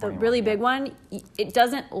big one, it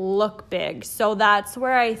doesn't look big. So that's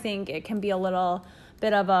where I think it can be a little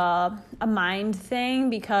bit of a mind thing,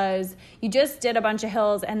 because you just did a bunch of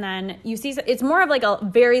hills and then you see it's more of like a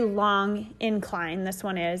very long incline, this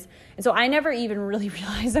one is. And so I never even really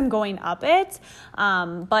realized I'm going up it,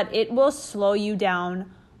 but it will slow you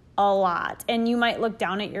down a lot. And you might look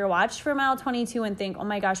down at your watch for mile 22 and think, oh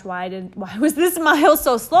my gosh, why was this mile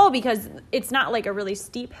so slow? Because it's not like a really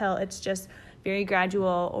steep hill. It's just very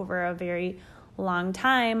gradual over a very long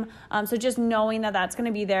time. So just knowing that that's going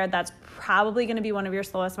to be there, that's probably going to be one of your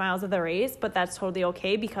slowest miles of the race, but that's totally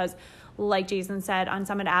okay because like Jason said, on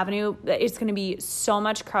Summit Avenue, it's going to be so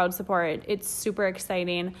much crowd support. It's super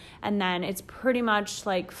exciting. And then it's pretty much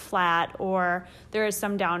like flat, or there is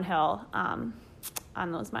some downhill on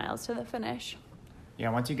those miles to the finish. Yeah,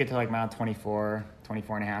 once you get to like mile 24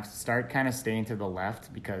 and a half, start kind of staying to the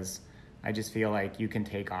left, because I just feel like you can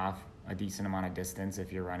take off a decent amount of distance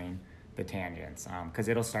if you're running the tangents, because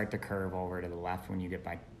it'll start to curve over to the left when you get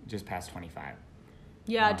by just past 25.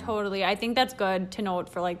 Yeah, totally. I think that's good to note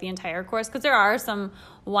for like the entire course, because there are some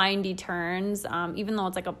windy turns. Even though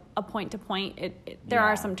it's like a point to point, there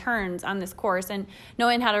are some turns on this course, and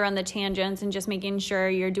knowing how to run the tangents and just making sure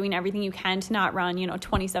you're doing everything you can to not run,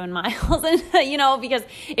 27 miles. And, because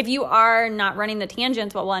if you are not running the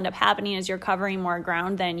tangents, what will end up happening is you're covering more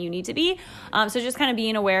ground than you need to be. So just kind of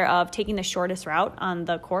being aware of taking the shortest route on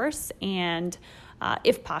the course, and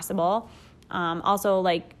if possible, also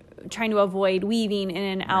like trying to avoid weaving in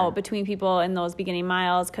and out between people in those beginning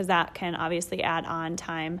miles, because that can obviously add on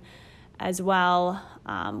time as well.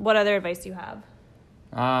 What other advice do you have?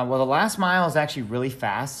 Well, the last mile is actually really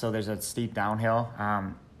fast, so there's a steep downhill.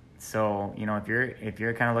 So if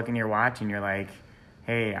you're kind of looking at your watch and you're like,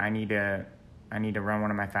 hey, I need to run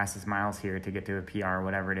one of my fastest miles here to get to a PR or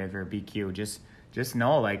whatever it is, or a BQ, just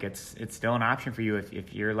know like it's still an option for you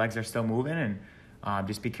if your legs are still moving. And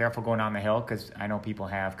just be careful going down the hill, because I know people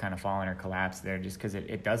have kind of fallen or collapsed there, just because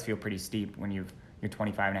it does feel pretty steep when you're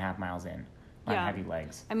 25 and a half miles in on heavy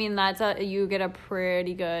legs. I mean, you get a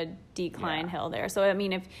pretty good decline hill there. So, I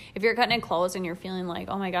mean, if you're cutting it close and you're feeling like,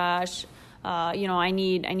 oh my gosh, I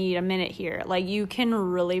need a minute here, like you can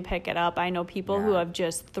really pick it up. I know people who have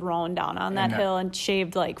just thrown down on that hill and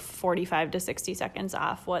shaved like 45 to 60 seconds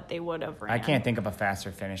off what they would have ran. I can't think of a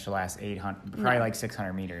faster finish the last 800, probably like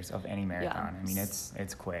 600 meters of any marathon. I mean,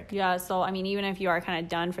 it's quick. Yeah. So, I mean, even if you are kind of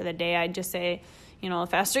done for the day, I'd just say, the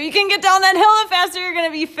faster you can get down that hill, the faster you're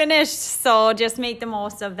going to be finished. So just make the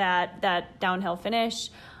most of that downhill finish.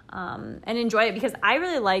 And enjoy it, because I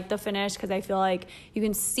really like the finish, because I feel like you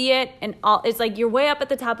can see it, and it's like you're way up at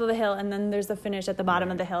the top of a hill, and then there's the finish at the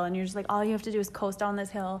bottom of the hill, and you're just like, all you have to do is coast down this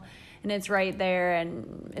hill, and it's right there,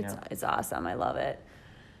 and it's awesome. I love it.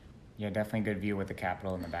 Yeah, definitely good view with the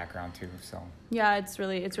Capitol in the background too. So yeah, it's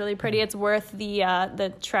really pretty. It's worth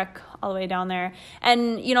the trek all the way down there.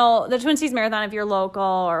 And the Twin Cities Marathon, if you're local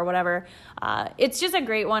or whatever, it's just a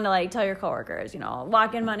great one to like tell your coworkers.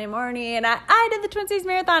 Walk in Monday morning, and I did the Twin Cities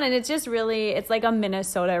Marathon, and it's just it's like a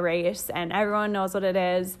Minnesota race, and everyone knows what it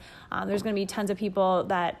is. There's going to be tons of people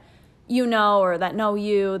that or that know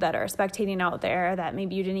you, that are spectating out there, that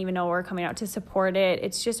maybe you didn't even know were coming out to support it.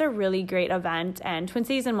 It's just a really great event, and Twin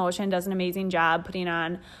Cities in Motion does an amazing job putting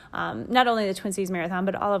on not only the Twin Cities Marathon,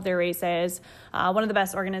 but all of their races. One of the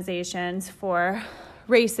best organizations for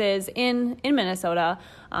races in Minnesota.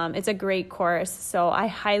 It's a great course, so I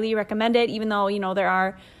highly recommend it, even though, there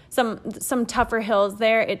are some tougher hills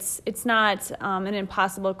there. It's not an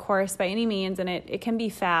impossible course by any means, and it can be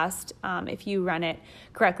fast if you run it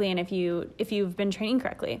correctly and if you've been training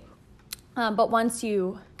correctly. But once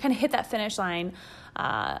you kind of hit that finish line,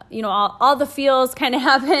 all the feels kind of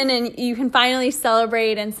happen, and you can finally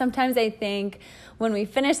celebrate. And sometimes I think when we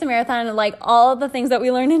finish the marathon, like all of the things that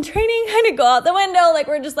we learned in training kind of go out the window. Like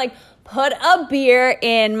we're just like, put a beer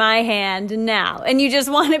in my hand now. And you just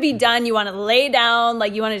want to be done. You want to lay down.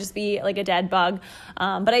 Like you want to just be like a dead bug.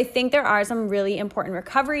 But I think there are some really important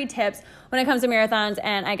recovery tips when it comes to marathons.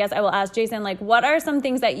 And I guess I will ask Jason, like, what are some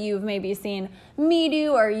things that you've maybe seen me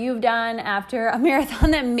do or you've done after a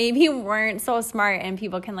marathon that maybe weren't so smart, and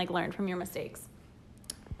people can like learn from your mistakes?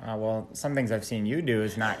 Well, some things I've seen you do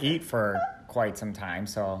is not eat for quite some time.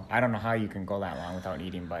 So I don't know how you can go that long without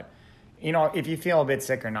eating, but if you feel a bit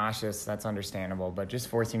sick or nauseous, that's understandable, but just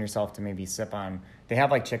forcing yourself to maybe sip on, they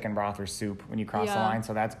have like chicken broth or soup when you cross the line,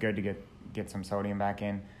 so that's good to get some sodium back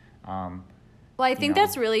in. Well, I think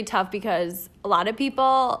that's really tough, because a lot of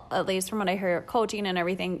people, at least from what I hear coaching and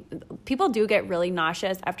everything, people do get really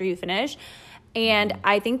nauseous after you finish. And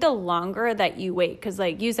I think the longer that you wait, because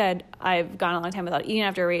like you said, I've gone a long time without eating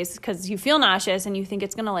after a race because you feel nauseous and you think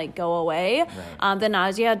it's going to like go away. Right. The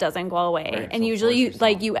nausea doesn't go away. Right. And so usually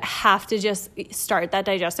you have to just start that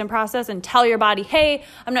digestion process and tell your body, hey,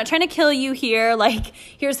 I'm not trying to kill you here. Like,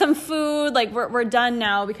 here's some food. Like we're done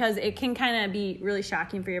now, because it can kind of be really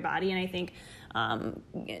shocking for your body. And I think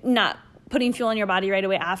not putting fuel in your body right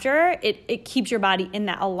away after, it keeps your body in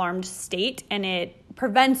that alarmed state, and it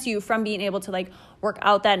prevents you from being able to like work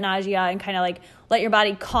out that nausea and kind of like let your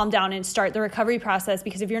body calm down and start the recovery process.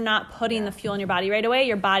 Because if you're not putting the fuel in your body right away,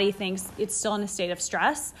 your body thinks it's still in a state of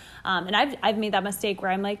stress. And I've made that mistake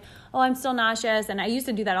where I'm like, oh, I'm still nauseous. And I used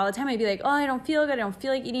to do that all the time. I'd be like, oh, I don't feel good. I don't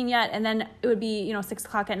feel like eating yet. And then it would be,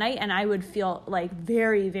 6:00 at night and I would feel like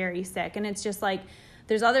very, very sick. And it's just like,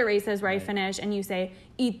 there's other races where I finish and you say,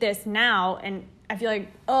 eat this now. And I feel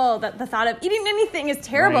like, oh, the thought of eating anything is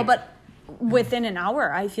terrible. Right. But within an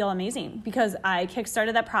hour, I feel amazing because I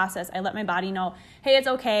kickstarted that process. I let my body know, hey, it's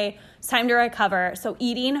okay. It's time to recover. So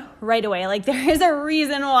eating right away, like there is a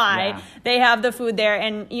reason why they have the food there.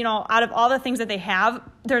 And, out of all the things that they have,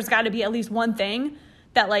 there's got to be at least one thing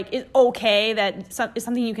that like is okay, that is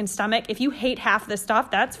something you can stomach. If you hate half the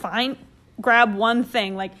stuff, that's fine. Grab one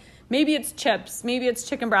thing. Like maybe it's chips, maybe it's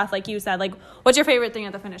chicken broth, like you said. Like, what's your favorite thing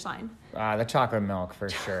at the finish line? The chocolate milk for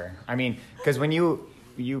sure. I mean, because when you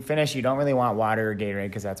finish, you don't really want water or Gatorade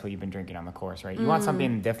because that's what you've been drinking on the course, right? You want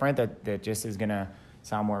something different that just is gonna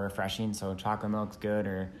sound more refreshing. So chocolate milk's good,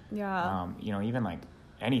 or even like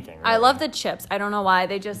anything. Really. I love the chips. I don't know why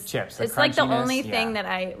they just chips. It's like the only thing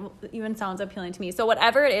that even sounds appealing to me. So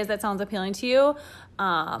whatever it is that sounds appealing to you,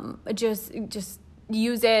 just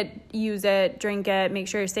use it, drink it. Make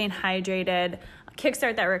sure you're staying hydrated.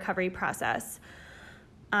 Kickstart that recovery process.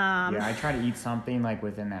 I try to eat something like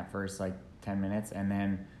within that first 10 minutes, and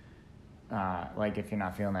then if you're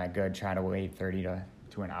not feeling that good, try to wait 30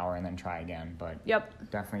 to an hour and then try again. But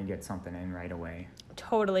definitely get something in right away.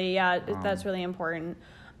 Totally, yeah, that's really important.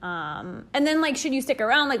 And then should you stick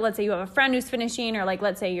around? Let's say you have a friend who's finishing, or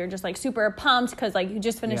let's say you're just super pumped because you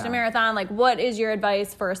just finished a marathon. What is your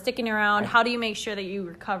advice for sticking around? How do you make sure that you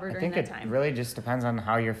recover during that time? I think it really just depends on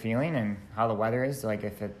how you're feeling and how the weather is.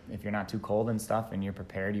 If you're not too cold and stuff, and you're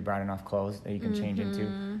prepared, you brought enough clothes that you can change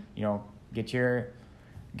into. Get your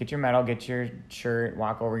medal, get your shirt,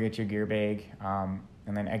 walk over, get your gear bag,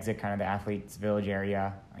 and then exit kind of the athletes village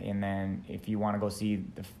area. And then if you want to go see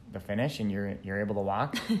the finish and you're able to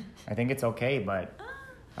walk, I think it's okay. But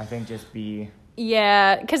I think just be...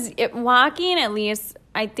 Yeah, because walking, at least,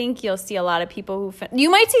 I think you'll see a lot of people who... You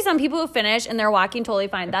might see some people who finish and they're walking totally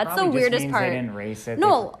fine. That's the weirdest part. They didn't race it.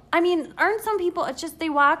 No, aren't some people... It's just they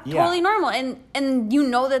walk totally normal. And you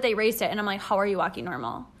know that they raced it. And I'm like, how are you walking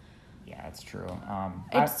normal? Yeah, it's true.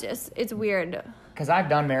 It's weird. Because I've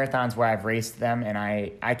done marathons where I've raced them and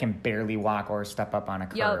I can barely walk or step up on a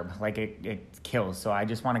curb. It kills. So I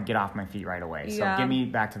just want to get off my feet right away. So get me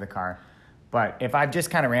back to the car. But if I've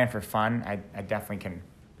just kind of ran for fun, I definitely can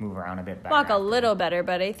move around a bit better. Walk a little better,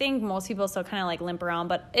 but I think most people still kind of limp around.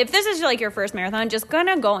 But if this is your first marathon, just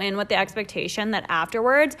gonna go in with the expectation that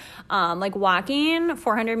afterwards, walking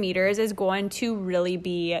 400 meters is going to really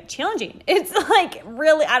be challenging. It's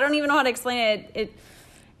really, I don't even know how to explain it.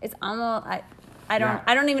 It's almost, I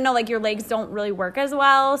don't even know, your legs don't really work as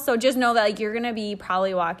well. So just know that you're gonna be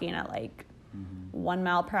probably walking at 1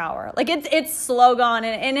 mile per hour. It's slow going,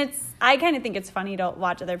 and it's, I kind of think it's funny to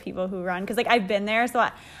watch other people who run, because I've been there, so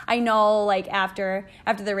I know after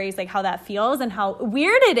the race how that feels and how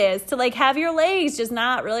weird it is to have your legs just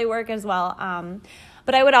not really work as well.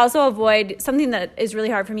 But I would also avoid something that is really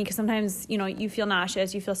hard for me, because sometimes you feel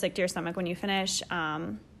nauseous, you feel sick to your stomach when you finish.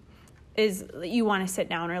 Is you want to sit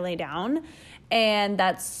down or lay down, and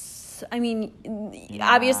that's,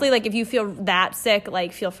 obviously, if you feel that sick,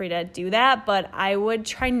 feel free to do that, but I would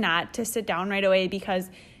try not to sit down right away, because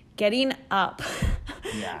getting up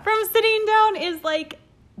from sitting down is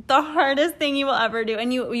the hardest thing you will ever do,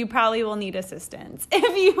 and you probably will need assistance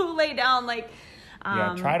if you lay down.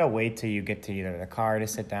 Try to wait till you get to either the car to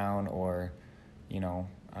sit down, or till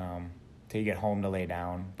you get home to lay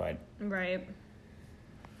down. But right.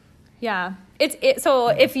 Yeah, so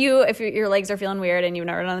if your legs are feeling weird and you've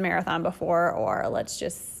never done a marathon before, or let's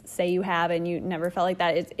just say you have and you never felt like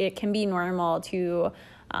that, it can be normal to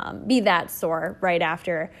be that sore right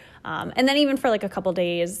after, and then even for a couple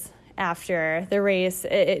days after the race,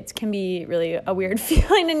 it can be really a weird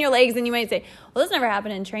feeling in your legs, and you might say, well, this never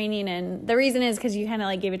happened in training, and the reason is because you kind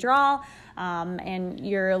of gave it your all, and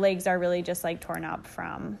your legs are really just torn up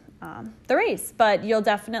from the race. But you'll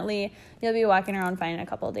be walking around fine in a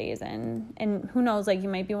couple of days, and who knows, you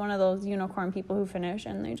might be one of those unicorn people who finish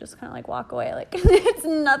and they just kind of walk away it's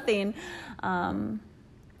nothing.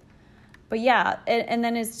 But yeah, and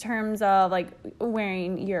then in terms of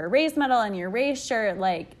wearing your race medal and your race shirt,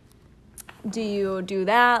 do you do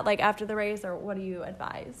that after the race, or what do you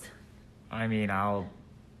advise? I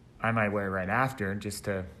might wear it right after just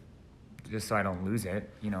so I don't lose it,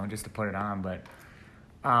 just to put it on. But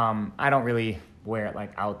I don't really wear it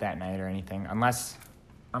out that night or anything, unless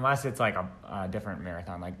unless it's like a different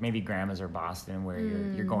marathon, like maybe Grandma's or Boston, where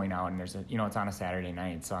you're going out and there's a, it's on a Saturday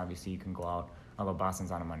night, so obviously you can go out. Although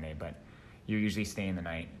Boston's on a Monday, but you're usually staying the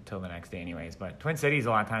night till the next day anyways. But Twin Cities, a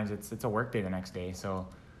lot of times it's a work day the next day, so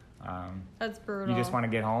that's brutal. you just want to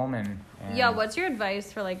get home and yeah. What's your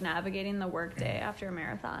advice for like navigating the work day after a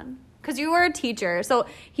marathon? Because you were a teacher, so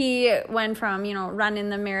he went from running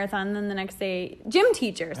the marathon, then the next day gym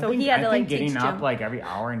teacher, so he had to like teach getting up gym. like every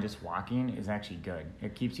hour and just walking is actually good.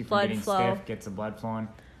 It keeps you from Blood getting flow. stiff, gets the blood flowing,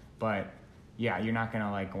 but. Yeah, you're not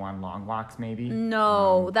gonna like go on long walks, maybe.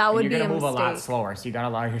 No, that would be a mistake. You're gonna move a lot slower, so you gotta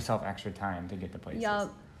allow yourself extra time to get to places. Yep.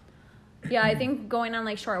 Yeah, I think going on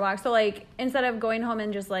like short walks. So like instead of going home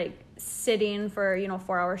and just like sitting for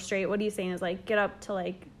 4 hours straight, what he's saying is like get up to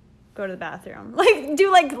like go to the bathroom, like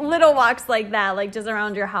do like little walks like that, like just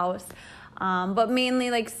around your house. But mainly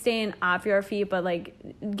like staying off your feet, but like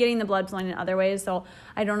getting the blood flowing in other ways. So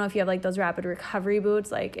I don't know if you have like those rapid recovery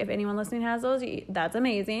boots. Like if anyone listening has those, that's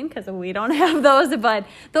amazing because we don't have those. But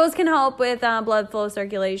those can help with blood flow,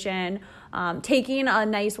 circulation. Taking a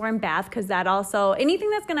nice warm bath because that also anything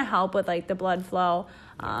that's gonna help with like the blood flow.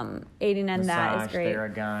 Aiding in that is great.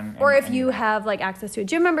 Theragun, or if you have like access to a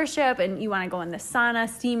gym membership and you want to go in the sauna,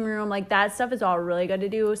 steam room, like that stuff is all really good to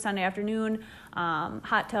do Sunday afternoon.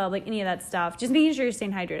 Hot tub, like any of that stuff. Just making sure you're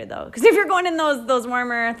staying hydrated though, because if you're going in those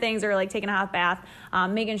warmer things or like taking a hot bath,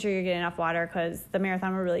 making sure you're getting enough water because the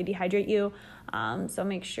marathon will really dehydrate you. So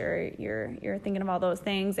make sure you're thinking of all those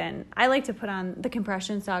things. And I like to put on the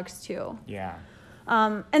compression socks too. Yeah.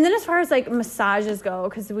 And then as far as like massages go,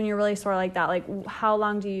 because when you're really sore like that, like how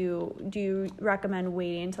long do you recommend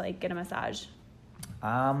waiting to like get a massage?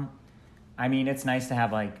 I mean, it's nice to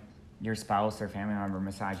have like your spouse or family member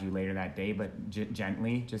massage you later that day, but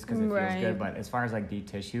gently, just because it feels good. But as far as like deep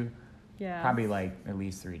tissue, probably like at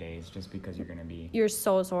least 3 days, just because you're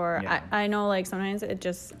so sore. Yeah. I know like sometimes it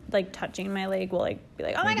just like touching my leg will like be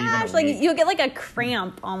like, oh my gosh, like you'll get like a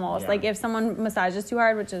cramp almost. Like if someone massages too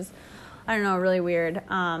hard, which is, I don't know, really weird.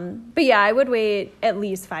 But yeah, I would wait at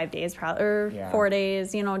least 5 days probably, or 4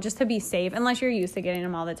 days, just to be safe. Unless you're used to getting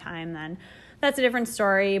them all the time, then that's a different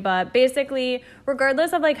story. But basically,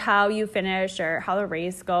 regardless of like how you finish or how the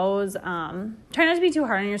race goes, try not to be too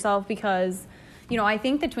hard on yourself because, I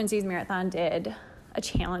think the Twin Cities Marathon did a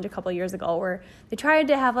challenge a couple of years ago where they tried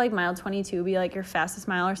to have like mile 22 be like your fastest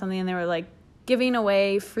mile or something, and they were like giving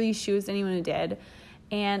away free shoes to anyone who did.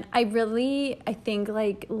 And I think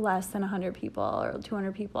like less than 100 people or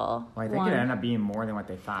 200 people. Well, I think it ended up being more than what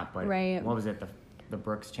they thought. But what was it? The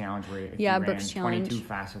Brooks Challenge where if you ran Brooks 22 Challenge.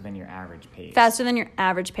 faster than your average pace. Faster than your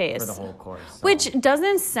average pace. For the whole course. So. Which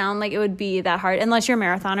doesn't sound like it would be that hard. Unless you're a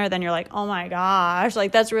marathoner, then you're like, oh my gosh,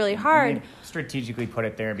 like that's really hard. They strategically put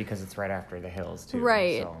it there because it's right after the hills too.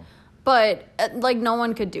 Right. So. But like no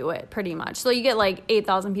one could do it pretty much. So you get like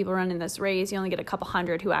 8,000 people running this race. You only get a couple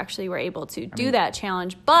hundred who actually were able to do that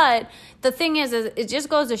challenge. But the thing is it just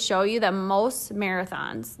goes to show you that most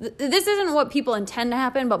marathons, this isn't what people intend to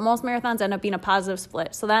happen, but most marathons end up being a positive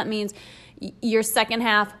split. So that means your second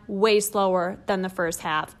half way slower than the first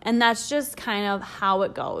half. And that's just kind of how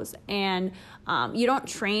it goes. And you don't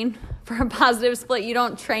train for a positive split. You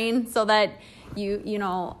don't train so that you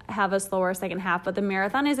have a slower second half, but the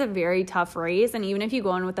marathon is a very tough race, and even if you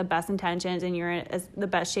go in with the best intentions and you're in the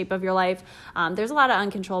best shape of your life, there's a lot of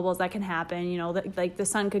uncontrollables that can happen. Like the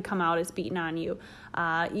sun could come out, it's beating on you.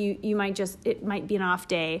 It might be an off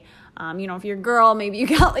day. If you're a girl, maybe you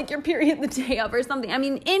got like your period the day of or something. I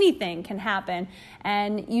mean, anything can happen,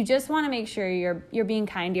 and you just want to make sure you're being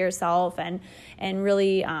kind to yourself and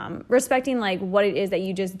really respecting like what it is that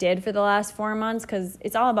you just did for the last 4 months, because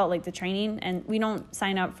it's all about like the training, and we don't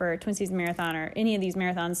sign up for Twin Cities Marathon or any of these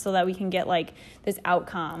marathons so that we can get like this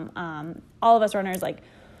outcome. All of us runners, like,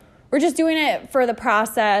 we're just doing it for the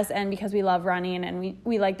process and because we love running and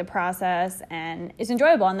we like the process and it's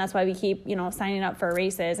enjoyable, and that's why we keep signing up for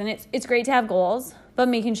races. And it's great to have goals, but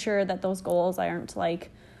making sure that those goals aren't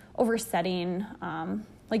like oversetting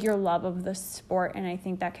like your love of the sport. And I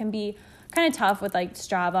think that can be kind of tough with like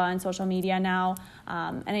Strava and social media now.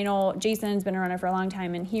 And I know Jason's been a runner for a long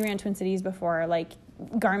time and he ran Twin Cities before like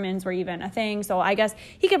Garmin's were even a thing. So I guess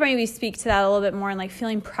he could maybe speak to that a little bit more and like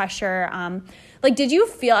feeling pressure. Like, did you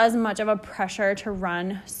feel as much of a pressure to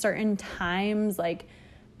run certain times like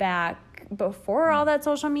back before all that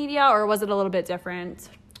social media, or was it a little bit different?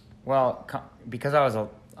 Well, because I was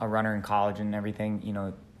a runner in college and everything,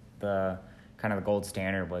 the kind of the gold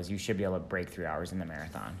standard was you should be able to break 3 hours in the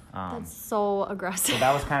marathon. That's so aggressive. So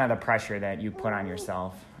that was kind of the pressure that you put on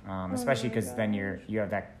yourself, especially because then you have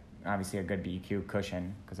that, obviously a good BQ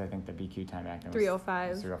cushion, because I think the BQ time back then was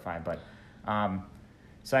 3:05. 3:05. But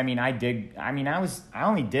So I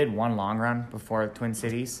only did one long run before Twin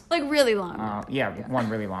Cities. Like really long. One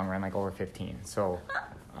really long run, like over 15. So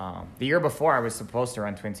the year before I was supposed to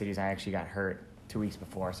run Twin Cities, I actually got hurt 2 weeks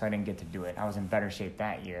before, so I didn't get to do it. I was in better shape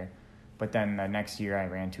that year. But then the next year I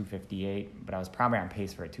ran 2:58, but I was probably on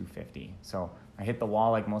pace for a 2:50. So I hit the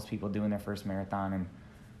wall like most people do in their first marathon and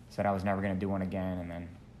said I was never going to do one again. And then,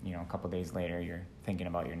 a couple days later, you're thinking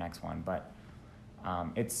about your next one. But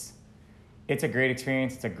it's a great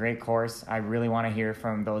experience. It's a great course. I really want to hear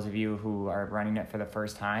from those of you who are running it for the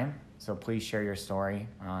first time. So please share your story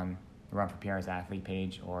on the Run for PR's athlete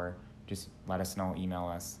page, or just let us know, email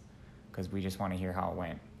us, because we just want to hear how it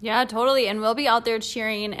went. Yeah, totally. And we'll be out there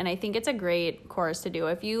cheering. And I think it's a great course to do.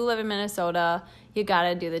 If you live in Minnesota, you got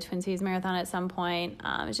to do the Twin Cities Marathon at some point.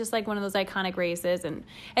 It's just like one of those iconic races, and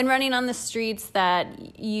running on the streets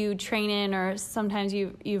that you train in, or sometimes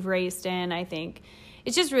you've raced in. I think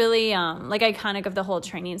it's just really like iconic of the whole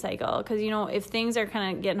training cycle. Because, if things are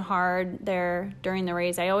kind of getting hard there during the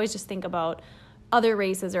race, I always just think about other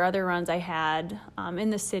races or other runs I had in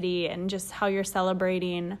the city, and just how you're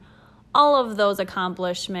celebrating all of those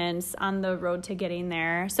accomplishments on the road to getting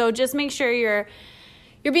there. So just make sure you're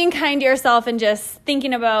being kind to yourself and just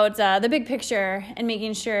thinking about the big picture, and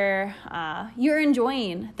making sure you're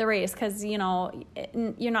enjoying the race, because you're not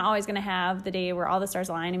always going to have the day where all the stars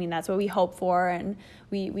align. I mean, that's what we hope for and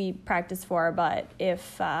we practice for. But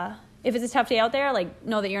if it's a tough day out there,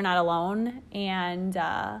 know that you're not alone, and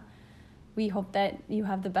we hope that you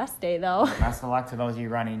have the best day, though. Best of luck to those of you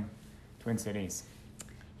running Twin Cities.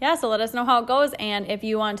 Yeah, so let us know how it goes, and if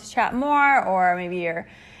you want to chat more, or maybe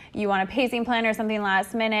you want a pacing plan or something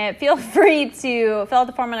last minute, feel free to fill out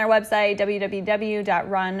the form on our website,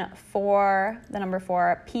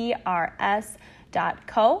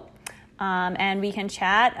 www.run4prs.co, and we can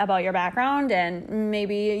chat about your background, and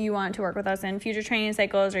maybe you want to work with us in future training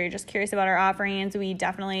cycles, or you're just curious about our offerings. We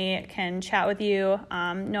definitely can chat with you.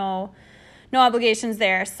 No obligations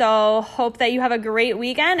there. So hope that you have a great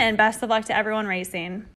weekend, and best of luck to everyone racing.